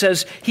also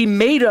says, he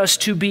made us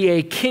to be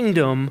a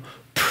kingdom,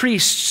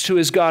 priests to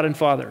his God and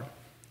Father.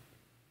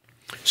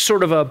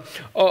 Sort of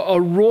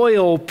a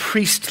royal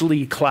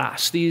priestly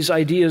class. These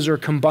ideas are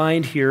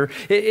combined here.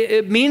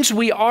 It means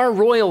we are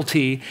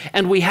royalty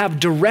and we have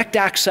direct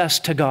access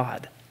to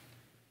God.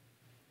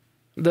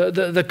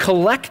 The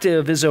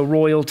collective is a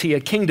royalty,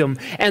 a kingdom,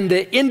 and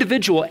the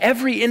individual,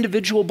 every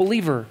individual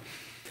believer,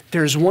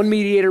 there's one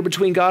mediator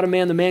between God and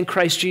man, the man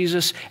Christ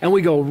Jesus, and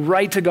we go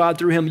right to God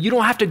through him. You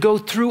don't have to go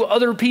through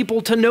other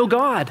people to know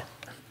God.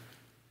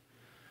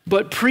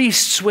 But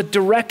priests with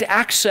direct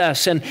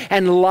access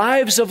and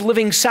lives of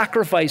living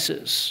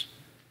sacrifices,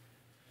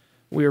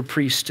 we are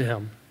priests to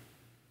him.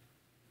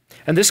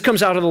 And this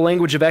comes out of the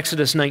language of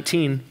Exodus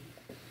 19.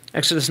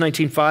 Exodus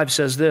 19:5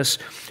 says this,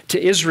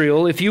 to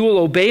Israel, if you will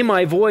obey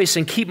my voice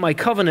and keep my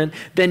covenant,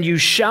 then you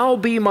shall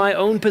be my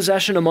own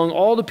possession among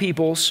all the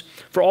peoples,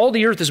 for all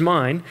the earth is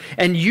mine,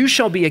 and you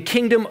shall be a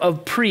kingdom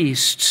of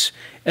priests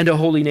and a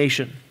holy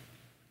nation.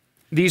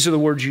 These are the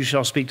words you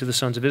shall speak to the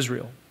sons of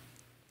Israel.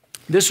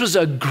 This was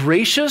a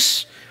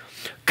gracious,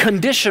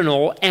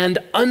 conditional, and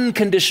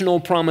unconditional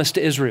promise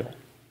to Israel.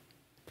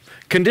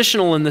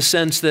 Conditional in the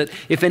sense that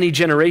if any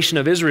generation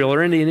of Israel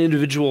or any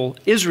individual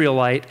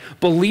Israelite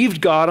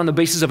believed God on the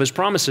basis of his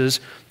promises,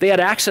 they had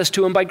access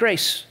to him by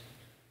grace.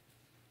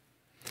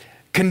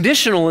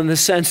 Conditional in the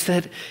sense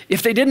that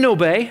if they didn't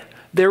obey,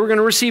 they were going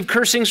to receive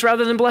cursings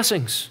rather than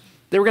blessings.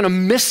 They were going to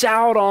miss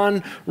out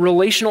on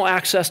relational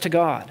access to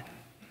God.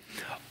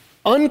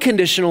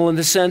 Unconditional in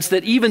the sense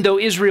that even though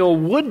Israel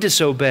would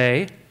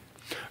disobey,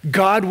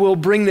 God will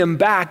bring them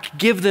back,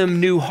 give them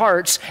new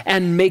hearts,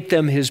 and make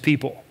them his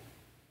people.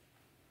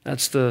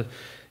 That's the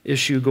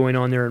issue going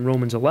on there in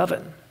Romans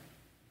 11.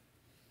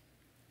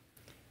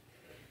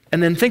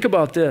 And then think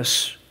about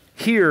this.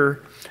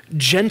 Here,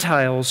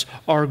 Gentiles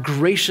are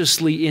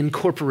graciously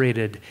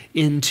incorporated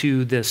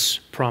into this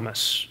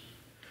promise.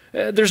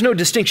 There's no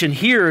distinction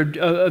here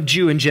of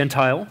Jew and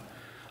Gentile.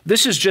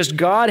 This is just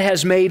God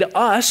has made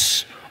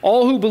us,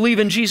 all who believe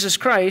in Jesus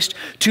Christ,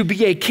 to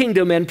be a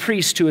kingdom and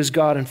priests to his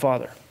God and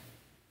Father.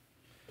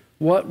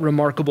 What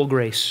remarkable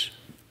grace.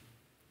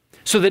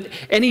 So that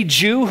any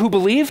Jew who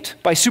believed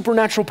by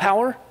supernatural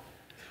power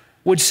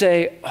would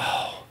say,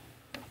 oh,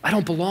 I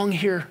don't belong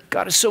here.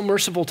 God is so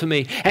merciful to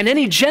me. And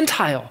any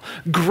Gentile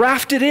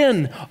grafted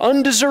in,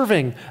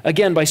 undeserving,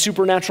 again by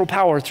supernatural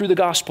power through the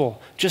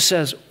gospel, just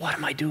says, what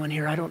am I doing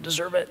here? I don't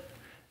deserve it.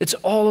 It's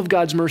all of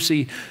God's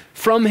mercy.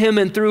 From him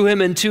and through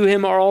him and to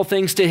him are all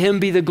things. To him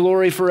be the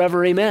glory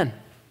forever. Amen.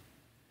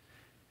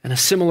 And a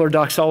similar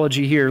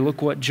doxology here.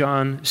 Look what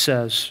John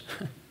says.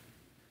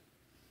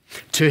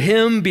 To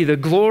him be the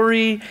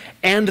glory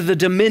and the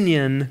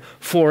dominion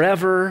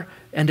forever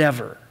and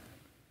ever.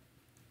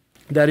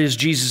 That is,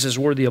 Jesus is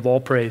worthy of all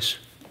praise.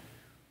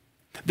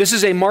 This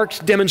is a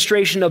marked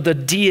demonstration of the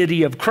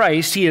deity of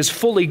Christ. He is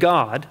fully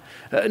God.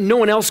 No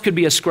one else could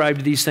be ascribed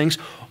to these things.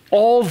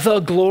 All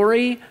the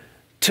glory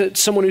to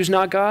someone who's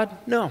not God?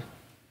 No.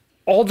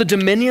 All the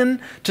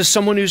dominion to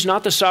someone who's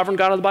not the sovereign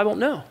God of the Bible?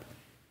 No.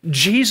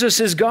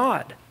 Jesus is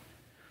God.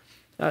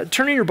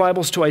 Turn in your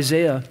Bibles to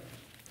Isaiah.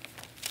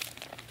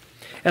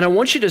 And I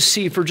want you to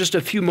see for just a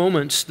few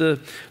moments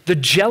the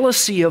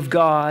jealousy of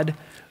God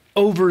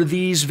over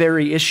these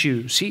very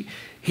issues. He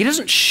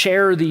doesn't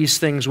share these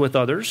things with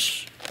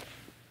others.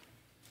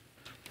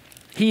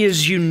 He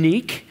is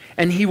unique,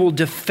 and he will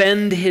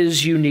defend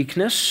his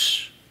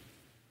uniqueness.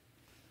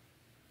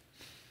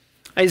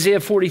 Isaiah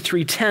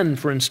 43:10,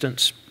 for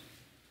instance.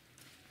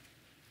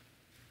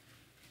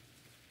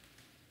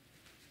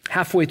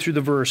 Halfway through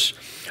the verse.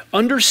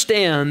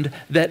 Understand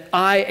that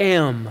I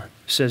am,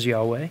 says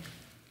Yahweh.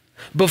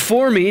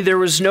 Before me there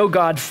was no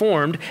God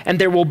formed, and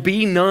there will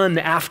be none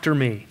after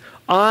me.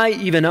 I,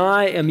 even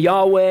I, am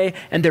Yahweh,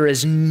 and there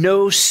is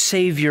no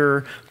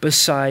Savior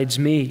besides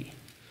me.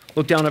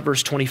 Look down at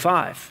verse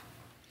 25.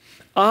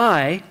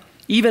 I,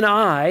 even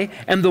I,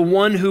 am the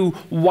one who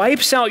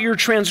wipes out your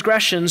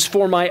transgressions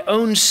for my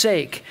own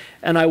sake,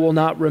 and I will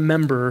not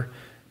remember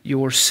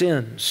your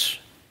sins.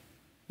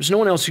 There's no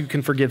one else who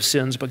can forgive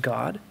sins but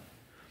God.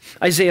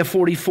 Isaiah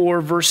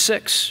 44, verse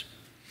 6.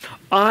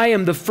 I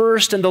am the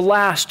first and the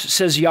last,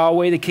 says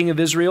Yahweh, the King of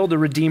Israel, the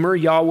Redeemer,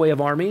 Yahweh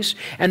of armies,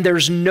 and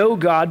there's no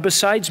God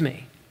besides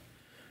me.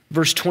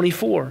 Verse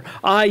 24,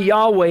 I,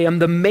 Yahweh, am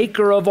the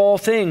maker of all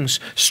things,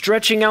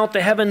 stretching out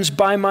the heavens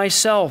by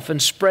myself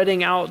and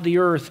spreading out the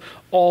earth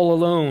all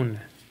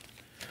alone.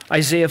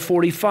 Isaiah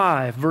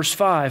 45, verse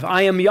 5,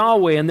 I am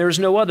Yahweh and there's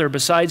no other.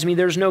 Besides me,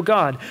 there's no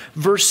God.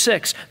 Verse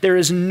 6, there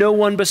is no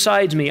one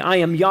besides me. I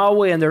am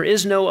Yahweh and there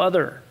is no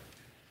other.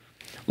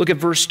 Look at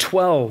verse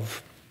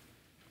 12.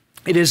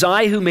 It is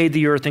I who made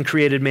the earth and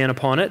created man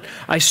upon it.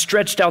 I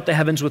stretched out the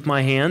heavens with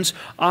my hands.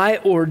 I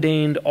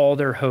ordained all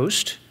their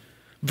host.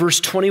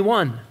 Verse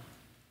 21.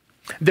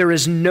 There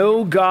is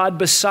no God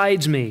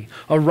besides me,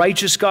 a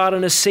righteous God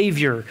and a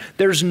Savior.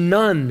 There's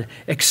none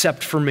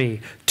except for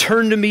me.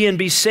 Turn to me and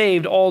be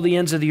saved, all the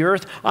ends of the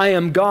earth. I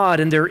am God,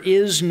 and there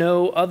is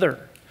no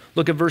other.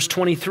 Look at verse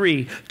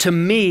 23. To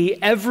me,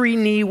 every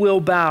knee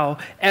will bow,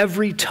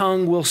 every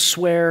tongue will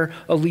swear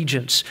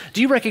allegiance.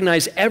 Do you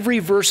recognize every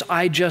verse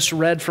I just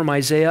read from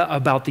Isaiah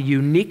about the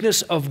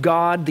uniqueness of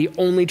God, the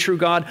only true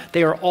God?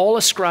 They are all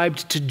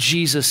ascribed to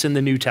Jesus in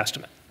the New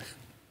Testament.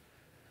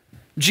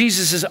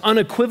 Jesus is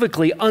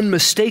unequivocally,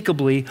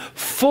 unmistakably,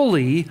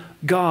 fully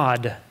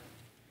God.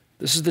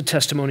 This is the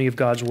testimony of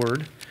God's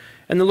word.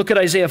 And then look at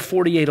Isaiah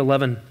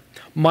 48:11.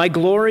 My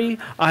glory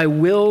I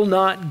will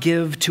not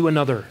give to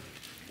another.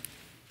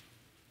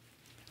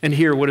 And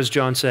here, what does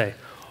John say?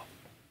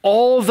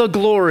 All the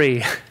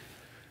glory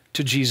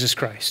to Jesus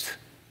Christ.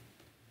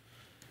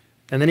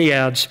 And then he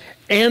adds,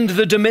 and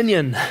the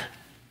dominion,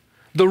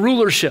 the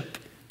rulership,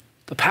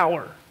 the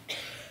power.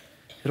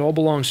 It all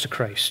belongs to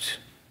Christ.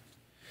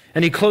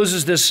 And he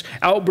closes this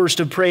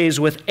outburst of praise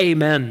with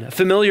amen. A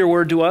familiar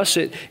word to us.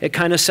 It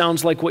kind of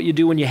sounds like what you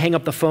do when you hang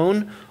up the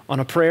phone on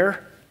a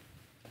prayer.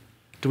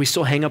 Do we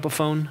still hang up a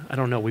phone? I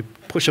don't know. We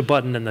push a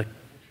button and the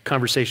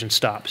conversation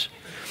stops.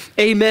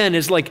 Amen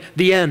is like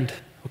the end.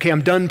 Okay,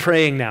 I'm done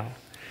praying now.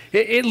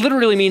 It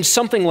literally means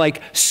something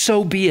like,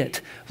 so be it,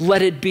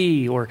 let it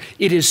be, or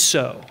it is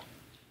so.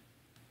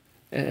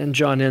 And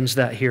John ends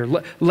that here.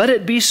 Let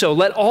it be so.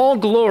 Let all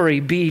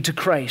glory be to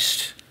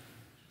Christ.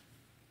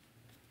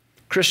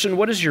 Christian,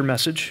 what is your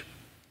message?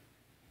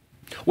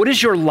 What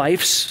is your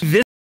life's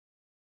this?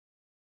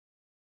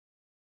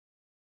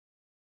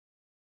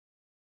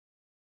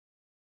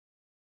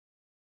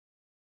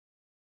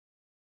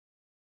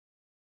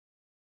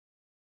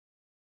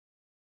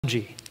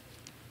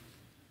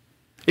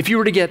 If you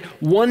were to get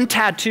one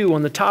tattoo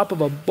on the top of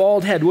a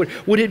bald head,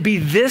 would it be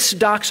this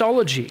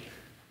doxology?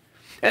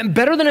 And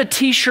better than a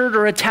t-shirt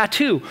or a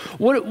tattoo,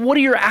 what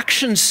do your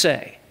actions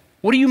say?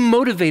 What are you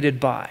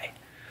motivated by?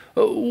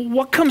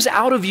 What comes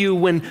out of you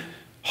when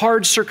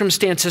hard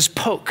circumstances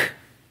poke?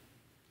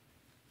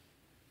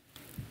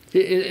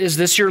 Is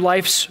this your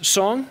life's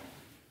song?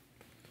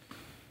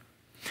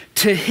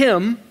 To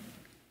him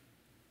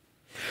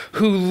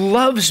who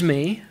loves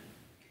me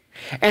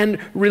and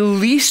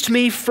released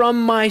me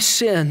from my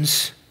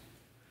sins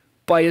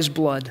by his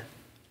blood.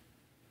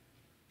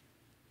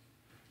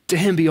 To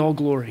him be all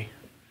glory,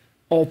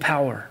 all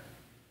power.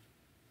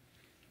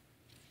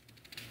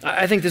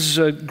 I think this is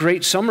a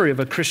great summary of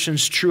a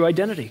Christian's true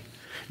identity.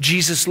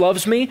 Jesus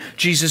loves me.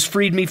 Jesus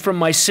freed me from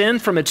my sin,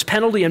 from its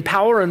penalty and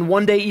power, and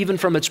one day even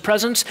from its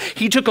presence.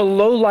 He took a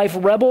low-life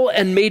rebel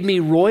and made me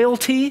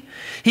royalty.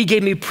 He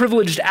gave me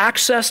privileged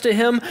access to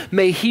him.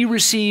 May he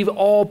receive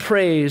all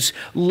praise.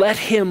 Let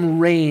him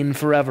reign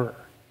forever.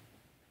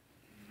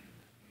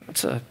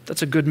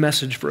 That's a good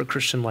message for a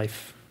Christian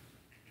life.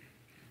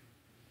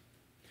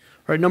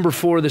 All right, number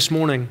 4 this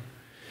morning.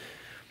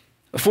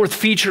 A fourth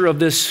feature of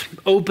this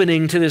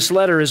opening to this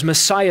letter is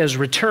Messiah's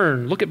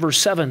return. Look at verse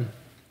 7.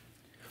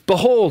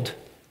 Behold,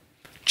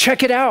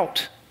 check it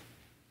out.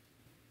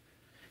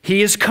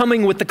 He is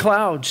coming with the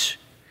clouds,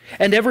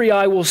 and every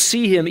eye will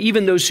see him,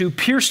 even those who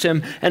pierced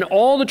him, and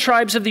all the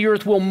tribes of the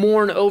earth will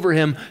mourn over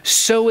him.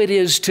 So it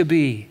is to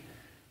be.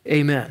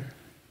 Amen.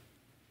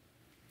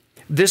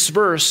 This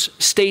verse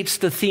states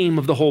the theme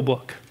of the whole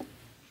book.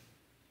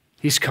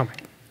 He's coming.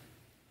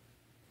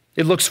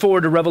 It looks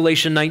forward to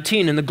Revelation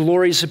 19 and the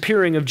glorious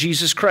appearing of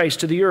Jesus Christ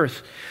to the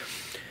earth.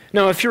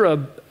 Now, if you're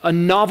a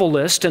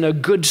novelist and a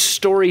good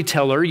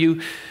storyteller,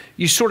 you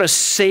sort of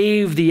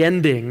save the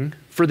ending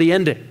for the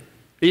ending.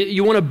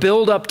 You want to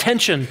build up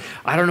tension.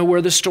 I don't know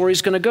where this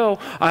story's going to go.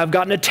 I've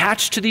gotten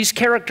attached to these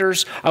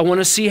characters. I want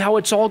to see how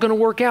it's all going to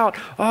work out.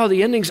 Oh,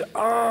 the ending's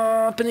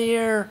up in the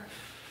air.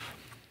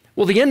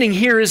 Well, the ending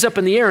here is up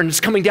in the air, and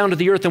it's coming down to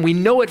the earth, and we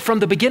know it from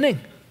the beginning.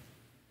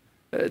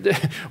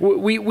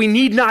 We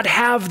need not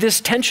have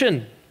this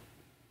tension.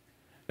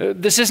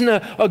 This isn't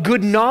a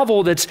good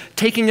novel that's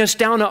taking us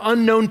down an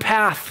unknown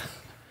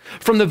path.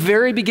 From the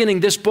very beginning,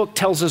 this book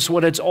tells us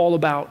what it's all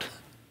about.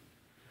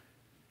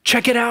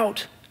 Check it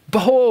out.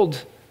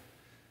 Behold,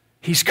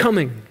 he's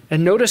coming.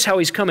 And notice how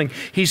he's coming.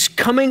 He's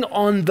coming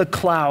on the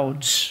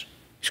clouds.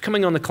 He's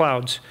coming on the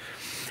clouds.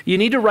 You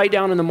need to write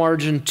down in the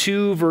margin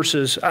 2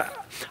 verses.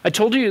 I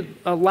told you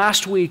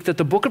last week that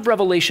the book of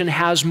Revelation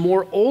has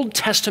more Old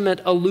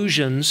Testament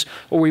allusions,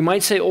 or we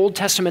might say Old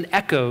Testament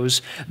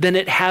echoes, than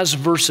it has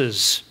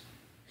verses,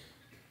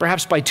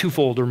 perhaps by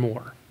twofold or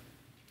more.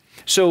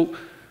 So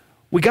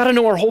we got to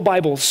know our whole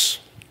Bibles.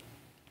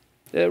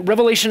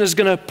 Revelation is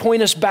going to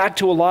point us back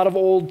to a lot of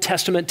Old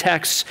Testament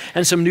texts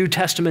and some New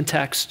Testament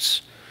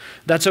texts.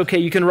 That's okay.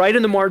 You can write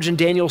in the margin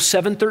Daniel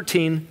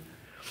 7:13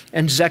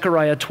 and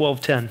Zechariah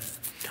 12:10.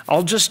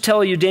 I'll just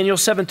tell you, Daniel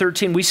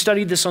 7:13, we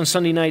studied this on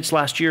Sunday nights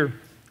last year,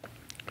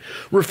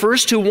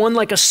 refers to one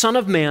like a son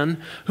of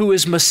man who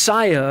is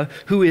Messiah,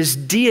 who is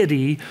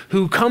deity,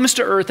 who comes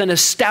to earth and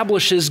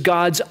establishes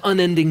God's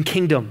unending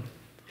kingdom.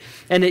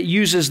 And it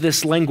uses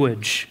this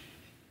language.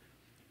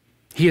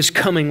 He is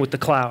coming with the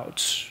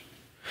clouds.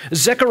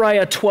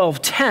 Zechariah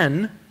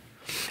 12:10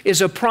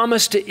 is a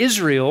promise to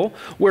Israel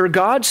where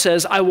God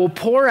says, I will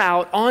pour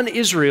out on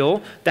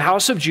Israel, the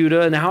house of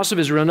Judah and the house of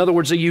Israel, in other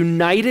words, a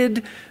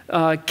united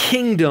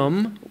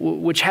kingdom,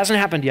 which hasn't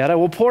happened yet. I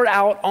will pour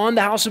out on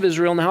the house of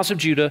Israel and the house of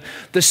Judah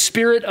the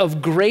spirit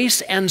of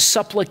grace and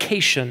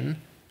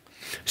supplication,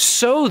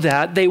 so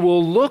that they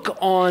will look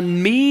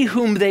on me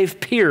whom they've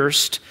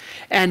pierced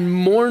and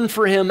mourn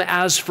for him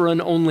as for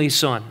an only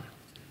son.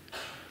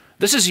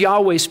 This is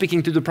Yahweh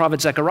speaking through the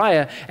prophet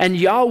Zechariah, and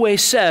Yahweh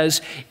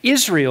says,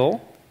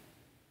 Israel,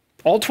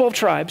 all 12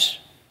 tribes,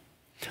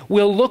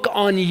 will look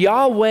on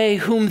Yahweh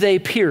whom they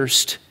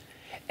pierced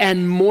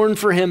and mourn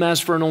for him as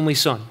for an only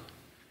son,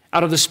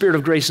 out of the spirit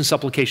of grace and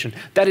supplication.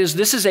 That is,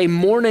 this is a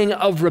mourning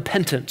of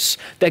repentance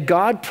that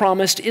God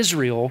promised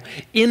Israel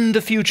in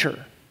the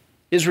future.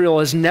 Israel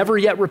has never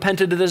yet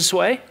repented this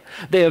way.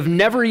 They have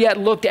never yet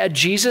looked at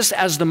Jesus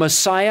as the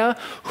Messiah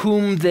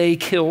whom they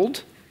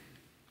killed.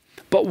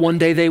 But one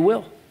day they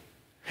will.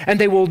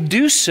 And they will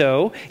do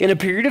so in a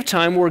period of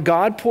time where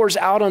God pours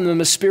out on them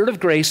a spirit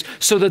of grace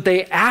so that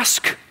they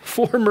ask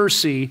for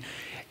mercy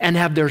and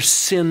have their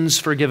sins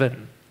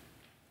forgiven.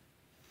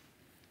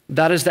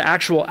 That is the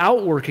actual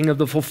outworking of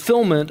the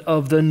fulfillment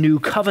of the new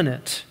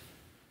covenant.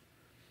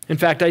 In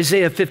fact,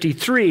 Isaiah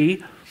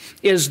 53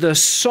 is the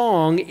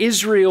song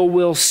Israel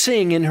will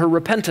sing in her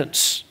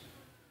repentance.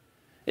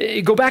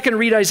 Go back and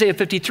read Isaiah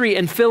 53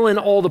 and fill in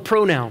all the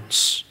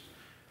pronouns.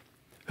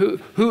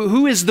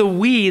 Who is the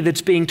we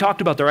that's being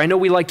talked about there? I know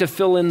we like to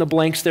fill in the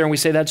blanks there and we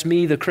say that's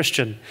me, the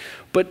Christian.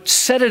 But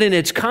set it in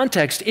its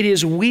context. It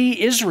is we,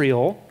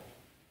 Israel,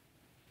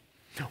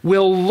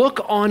 will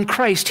look on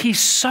Christ. He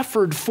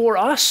suffered for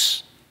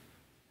us.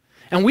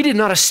 And we did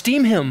not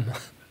esteem him.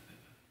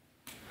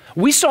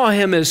 We saw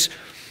him as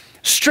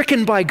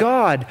stricken by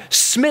God,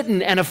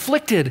 smitten and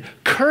afflicted,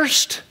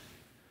 cursed.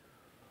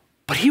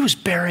 But he was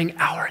bearing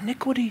our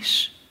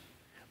iniquities.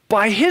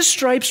 By his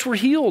stripes we're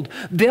healed.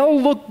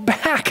 They'll look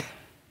back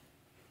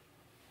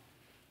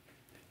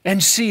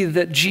and see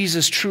that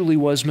Jesus truly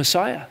was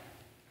Messiah.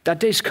 That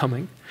day's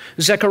coming.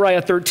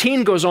 Zechariah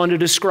 13 goes on to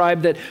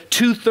describe that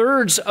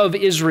 2/3 of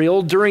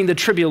Israel during the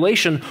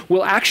tribulation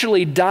will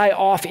actually die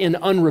off in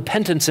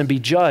unrepentance and be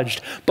judged.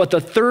 But the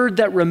third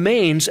that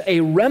remains, a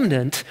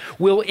remnant,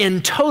 will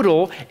in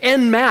total,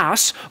 en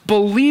masse,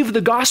 believe the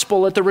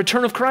gospel at the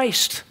return of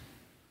Christ.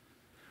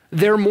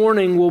 Their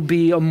mourning will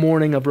be a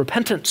mourning of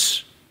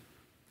repentance.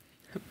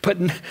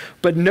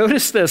 But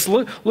notice this.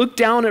 Look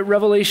down at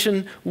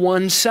Revelation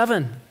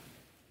 1:7.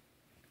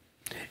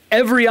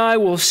 Every eye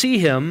will see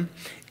him,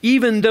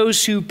 even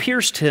those who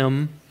pierced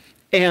him,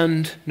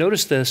 and,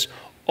 notice this,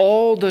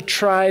 all the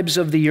tribes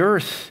of the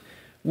earth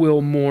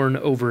will mourn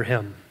over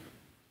him.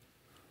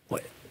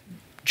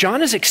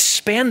 John is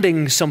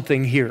expanding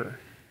something here.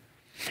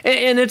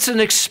 And it's an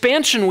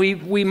expansion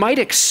we might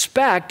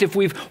expect if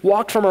we've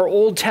walked from our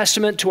Old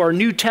Testament to our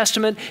New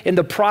Testament in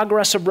the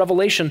progress of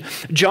Revelation.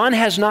 John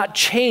has not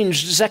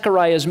changed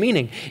Zechariah's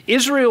meaning.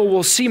 Israel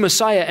will see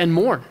Messiah and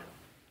mourn.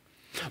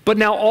 But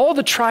now all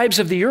the tribes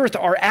of the earth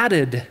are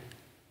added,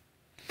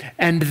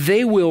 and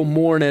they will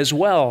mourn as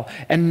well.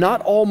 And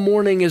not all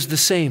mourning is the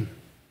same.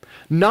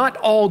 Not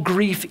all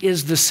grief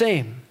is the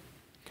same.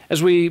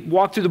 As we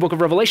walk through the book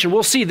of Revelation,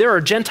 we'll see there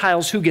are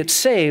Gentiles who get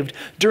saved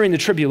during the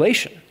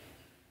tribulation.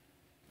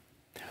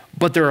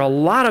 But there are a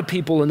lot of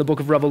people in the book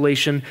of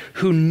Revelation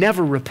who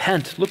never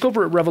repent. Look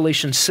over at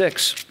Revelation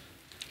 6.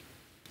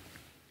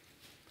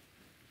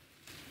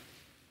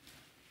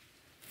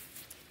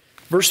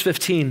 Verse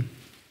 15.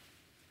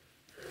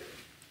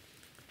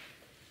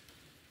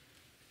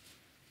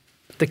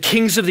 The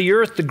kings of the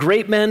earth, the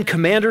great men,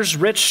 commanders,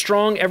 rich,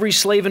 strong, every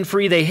slave and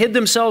free, they hid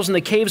themselves in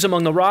the caves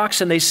among the rocks,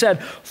 and they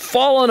said,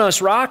 "Fall on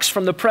us, rocks,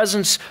 from the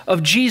presence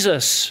of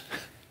Jesus."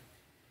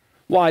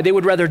 Why? They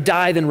would rather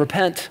die than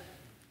repent.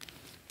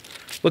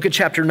 Look at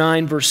chapter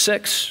 9, verse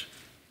 6.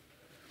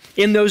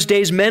 In those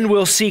days, men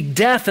will seek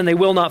death, and they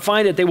will not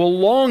find it. They will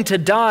long to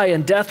die,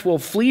 and death will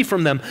flee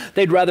from them.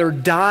 They'd rather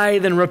die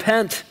than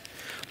repent.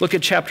 Look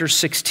at chapter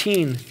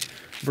 16,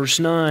 verse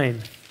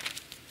 9.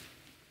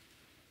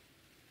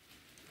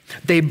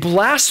 They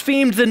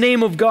blasphemed the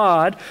name of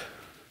God,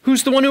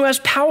 who's the one who has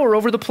power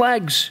over the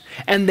plagues,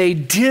 and they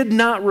did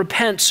not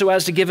repent so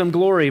as to give him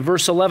glory.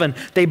 Verse 11,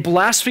 they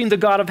blasphemed the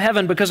God of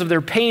heaven because of their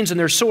pains and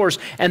their sores,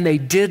 and they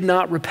did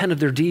not repent of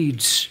their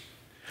deeds.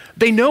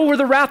 They know where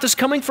the wrath is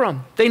coming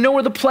from. They know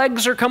where the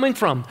plagues are coming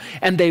from,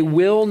 and they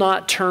will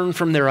not turn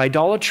from their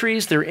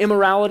idolatries, their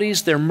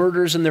immoralities, their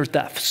murders, and their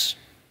thefts.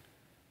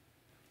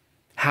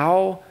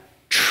 How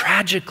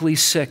tragically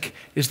sick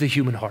is the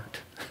human heart.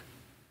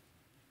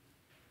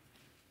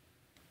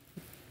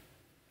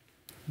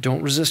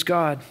 Don't resist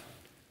God.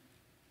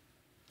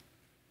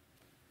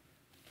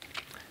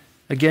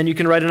 Again, you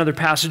can write another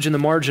passage in the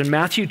margin.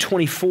 Matthew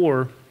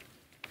 24,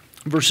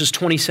 verses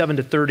 27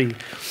 to 30.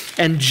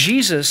 And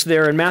Jesus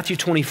there in Matthew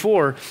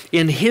 24,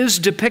 in his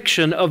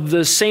depiction of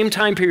the same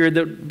time period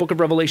that the book of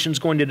Revelation is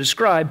going to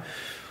describe,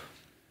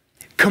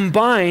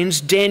 combines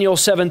Daniel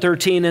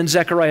 7:13 and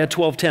Zechariah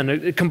 12:10.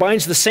 It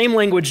combines the same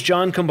language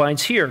John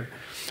combines here.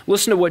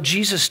 Listen to what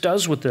Jesus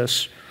does with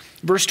this.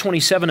 Verse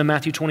 27 of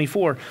Matthew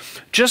 24.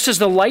 Just as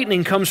the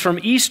lightning comes from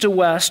east to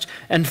west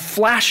and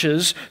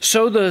flashes,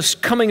 so the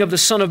coming of the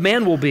Son of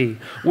Man will be.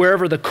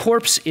 Wherever the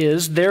corpse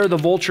is, there the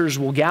vultures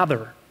will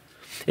gather.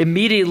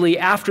 Immediately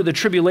after the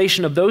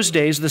tribulation of those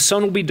days, the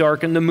sun will be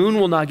darkened, the moon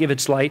will not give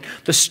its light,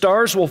 the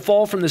stars will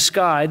fall from the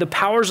sky, the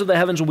powers of the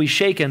heavens will be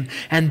shaken,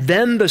 and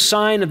then the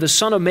sign of the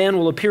Son of Man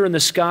will appear in the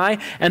sky,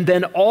 and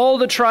then all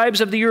the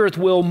tribes of the earth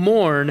will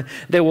mourn.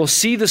 They will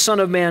see the Son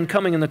of Man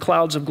coming in the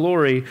clouds of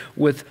glory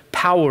with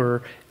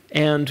power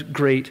and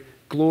great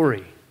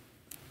glory.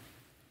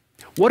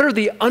 What are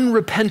the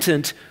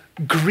unrepentant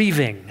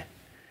grieving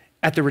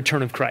at the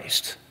return of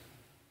Christ?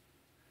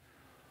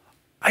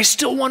 I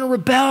still want to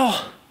rebel,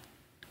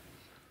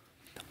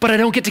 but I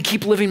don't get to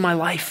keep living my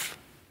life.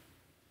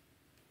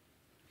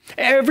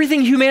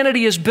 Everything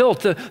humanity has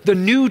built, the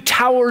new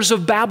towers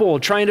of Babel,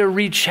 trying to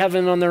reach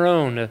heaven on their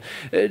own,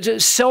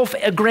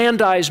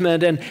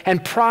 self-aggrandizement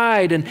and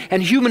pride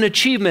and human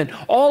achievement,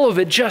 all of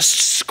it just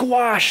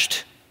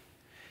squashed.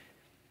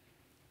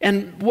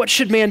 And what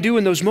should man do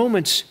in those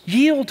moments?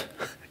 Yield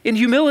in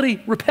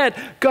humility, repent.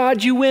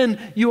 God, you win.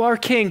 You are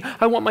king.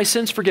 I want my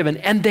sins forgiven.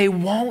 And they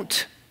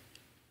won't.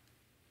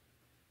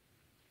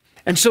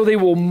 And so they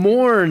will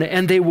mourn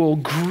and they will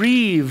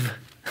grieve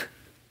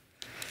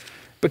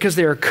because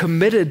they are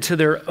committed to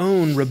their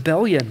own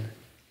rebellion.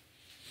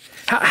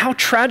 How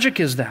tragic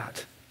is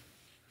that?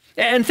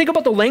 And think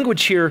about the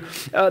language here.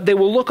 They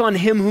will look on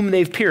him whom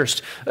they've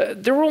pierced.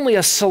 There were only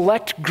a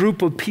select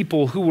group of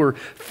people who were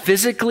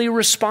physically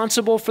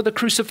responsible for the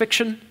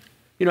crucifixion.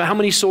 You know, how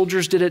many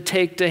soldiers did it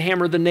take to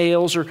hammer the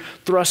nails or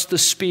thrust the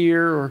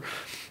spear? Or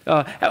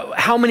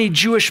how many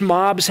Jewish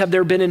mobs have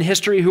there been in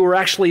history who were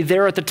actually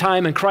there at the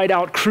time and cried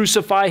out,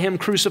 crucify him,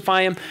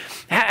 crucify him?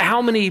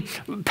 How many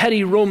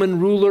petty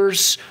Roman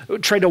rulers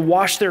tried to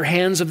wash their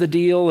hands of the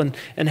deal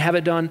and have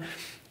it done?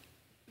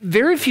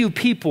 Very few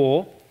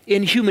people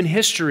in human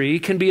history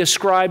can be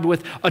ascribed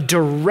with a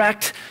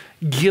direct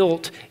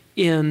guilt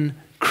in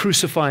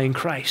crucifying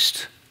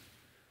Christ.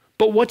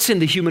 But what's in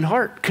the human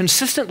heart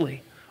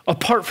consistently,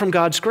 apart from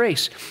God's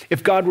grace?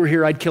 If God were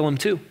here, I'd kill him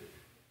too.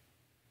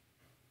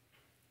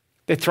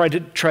 They tried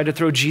to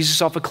throw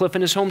Jesus off a cliff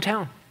in his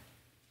hometown.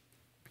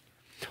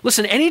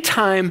 Listen,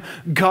 anytime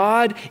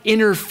God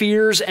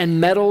interferes and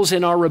meddles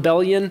in our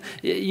rebellion,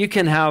 you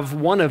can have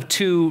one of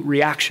two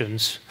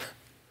reactions.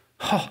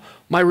 Oh,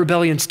 my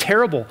rebellion's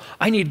terrible.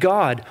 I need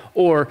God.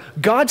 Or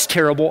God's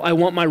terrible. I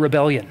want my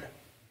rebellion.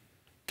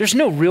 There's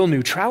no real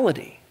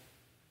neutrality.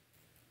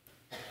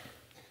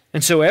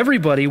 And so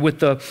everybody with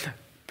the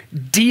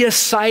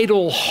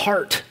deicidal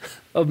heart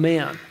of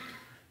man,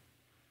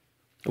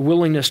 a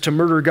willingness to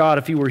murder God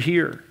if he were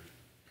here,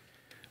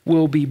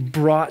 will be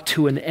brought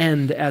to an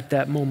end at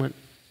that moment.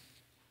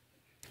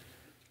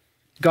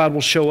 God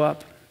will show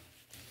up.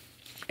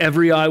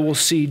 Every eye will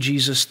see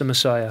Jesus the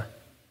Messiah.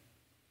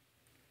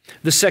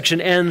 This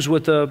section ends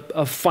with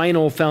a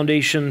final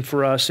foundation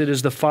for us. It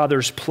is the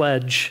Father's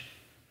pledge.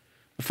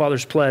 The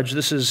Father's pledge.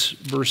 This is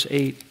verse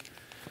 8.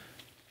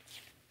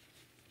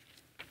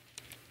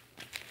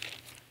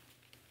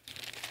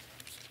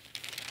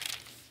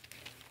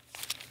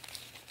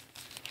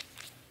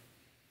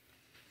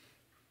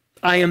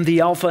 I am the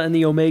Alpha and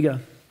the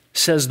Omega,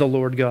 says the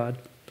Lord God,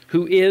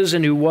 who is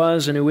and who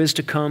was and who is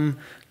to come,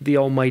 the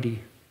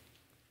Almighty.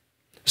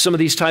 Some of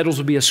these titles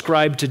will be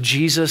ascribed to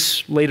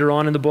Jesus later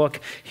on in the book.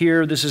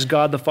 Here, this is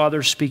God the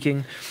Father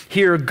speaking.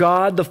 Here,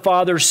 God the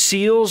Father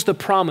seals the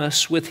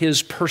promise with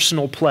his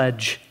personal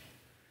pledge.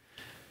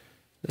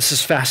 This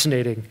is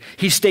fascinating.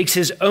 He stakes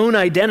his own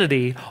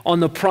identity on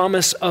the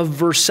promise of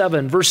verse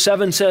 7. Verse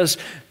 7 says,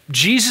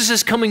 Jesus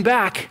is coming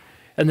back.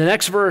 And the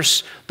next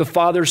verse, the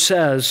Father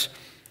says,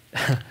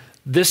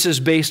 this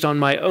is based on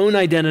my own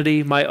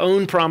identity, my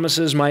own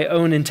promises, my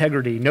own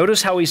integrity.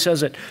 Notice how he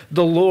says it.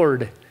 The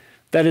Lord,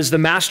 that is the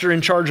master in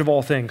charge of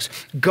all things,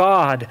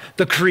 God,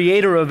 the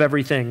creator of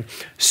everything,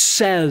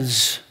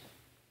 says.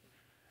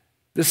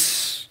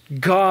 This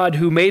God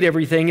who made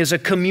everything is a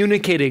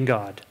communicating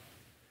God.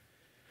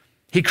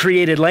 He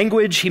created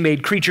language. He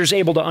made creatures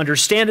able to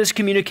understand his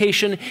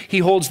communication. He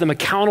holds them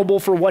accountable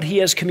for what he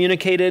has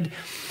communicated.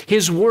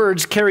 His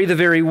words carry the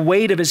very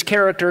weight of his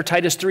character.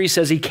 Titus 3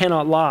 says he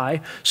cannot lie.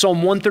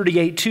 Psalm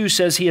 138:2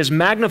 says he has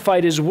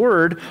magnified his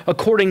word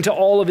according to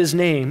all of his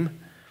name.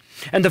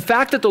 And the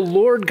fact that the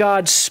Lord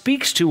God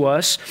speaks to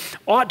us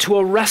ought to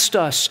arrest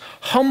us,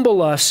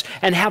 humble us,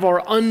 and have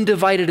our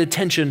undivided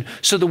attention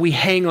so that we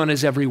hang on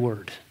his every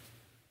word.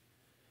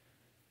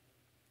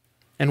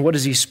 And what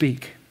does he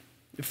speak?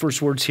 The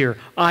first words here,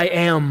 I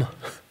am.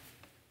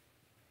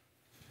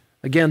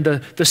 Again,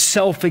 the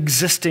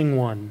self-existing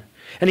one.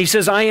 And he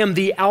says, I am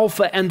the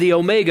Alpha and the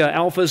Omega.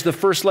 Alpha is the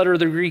first letter of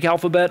the Greek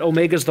alphabet.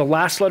 Omega is the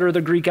last letter of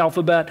the Greek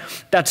alphabet.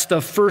 That's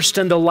the first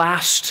and the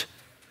last.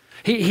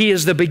 He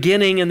is the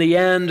beginning and the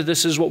end.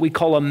 This is what we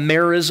call a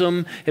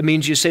merism. It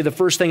means you say the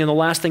first thing and the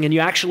last thing, and you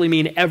actually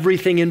mean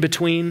everything in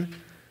between.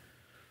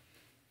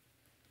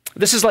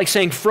 This is like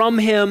saying from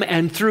him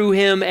and through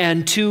him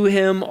and to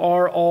him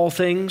are all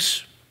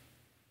things.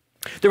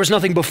 There was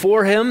nothing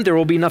before him. There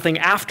will be nothing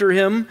after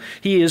him.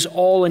 He is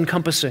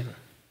all-encompassing.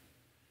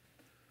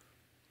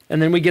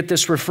 And then we get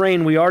this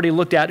refrain we already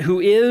looked at, who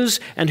is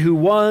and who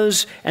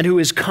was and who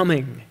is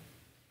coming.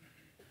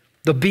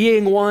 The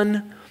being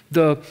one,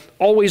 the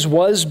always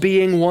was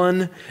being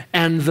one,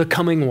 and the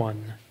coming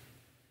one.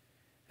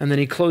 And then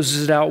he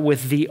closes it out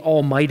with the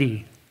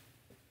Almighty.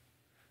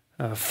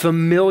 A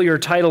familiar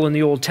title in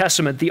the Old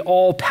Testament, the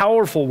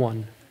all-powerful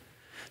one.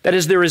 That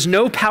is, there is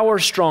no power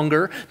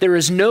stronger, there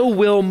is no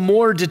will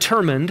more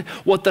determined.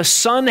 What the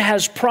Son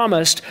has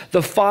promised,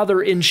 the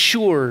Father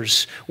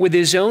ensures with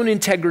his own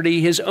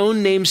integrity, his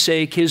own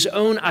namesake, his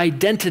own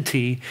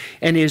identity,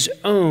 and his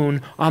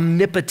own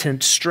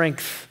omnipotent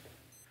strength.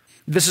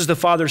 This is the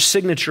Father's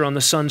signature on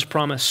the Son's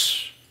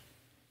promise.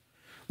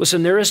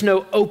 Listen, there is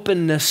no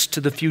openness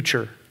to the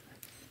future.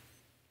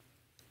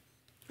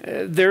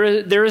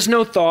 There is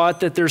no thought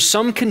that there's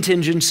some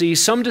contingency,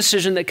 some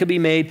decision that could be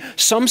made,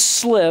 some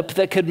slip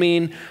that could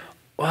mean,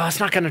 well, it's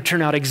not going to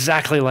turn out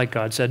exactly like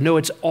God said. No,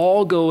 it's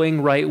all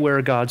going right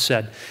where God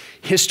said.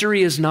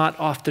 History is not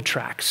off the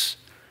tracks.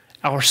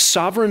 Our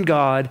sovereign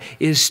God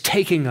is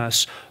taking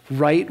us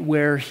right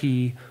where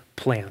he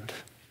planned.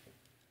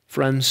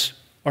 Friends,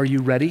 are you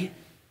ready?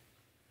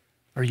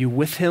 Are you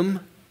with him?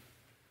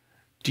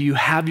 Do you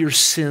have your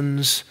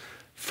sins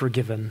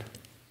forgiven?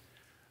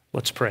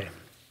 Let's pray.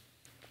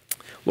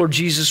 Lord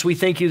Jesus, we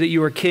thank you that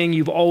you are king.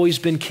 You've always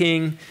been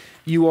king.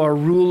 You are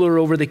ruler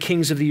over the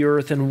kings of the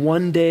earth, and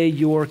one day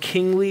your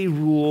kingly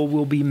rule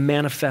will be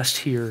manifest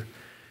here.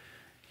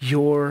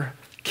 Your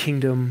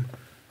kingdom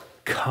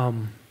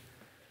come.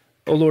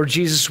 Oh Lord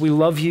Jesus, we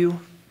love you.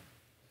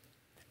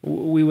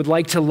 We would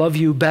like to love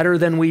you better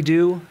than we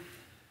do.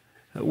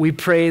 We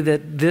pray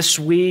that this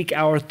week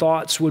our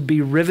thoughts would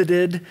be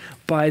riveted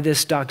by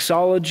this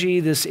doxology,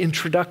 this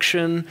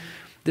introduction,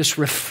 this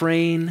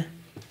refrain.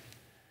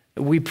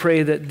 We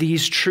pray that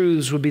these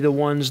truths would be the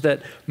ones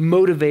that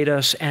motivate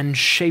us and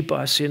shape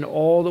us in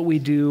all that we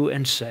do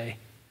and say,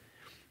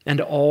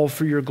 and all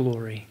for your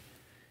glory.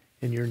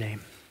 In your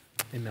name,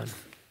 amen.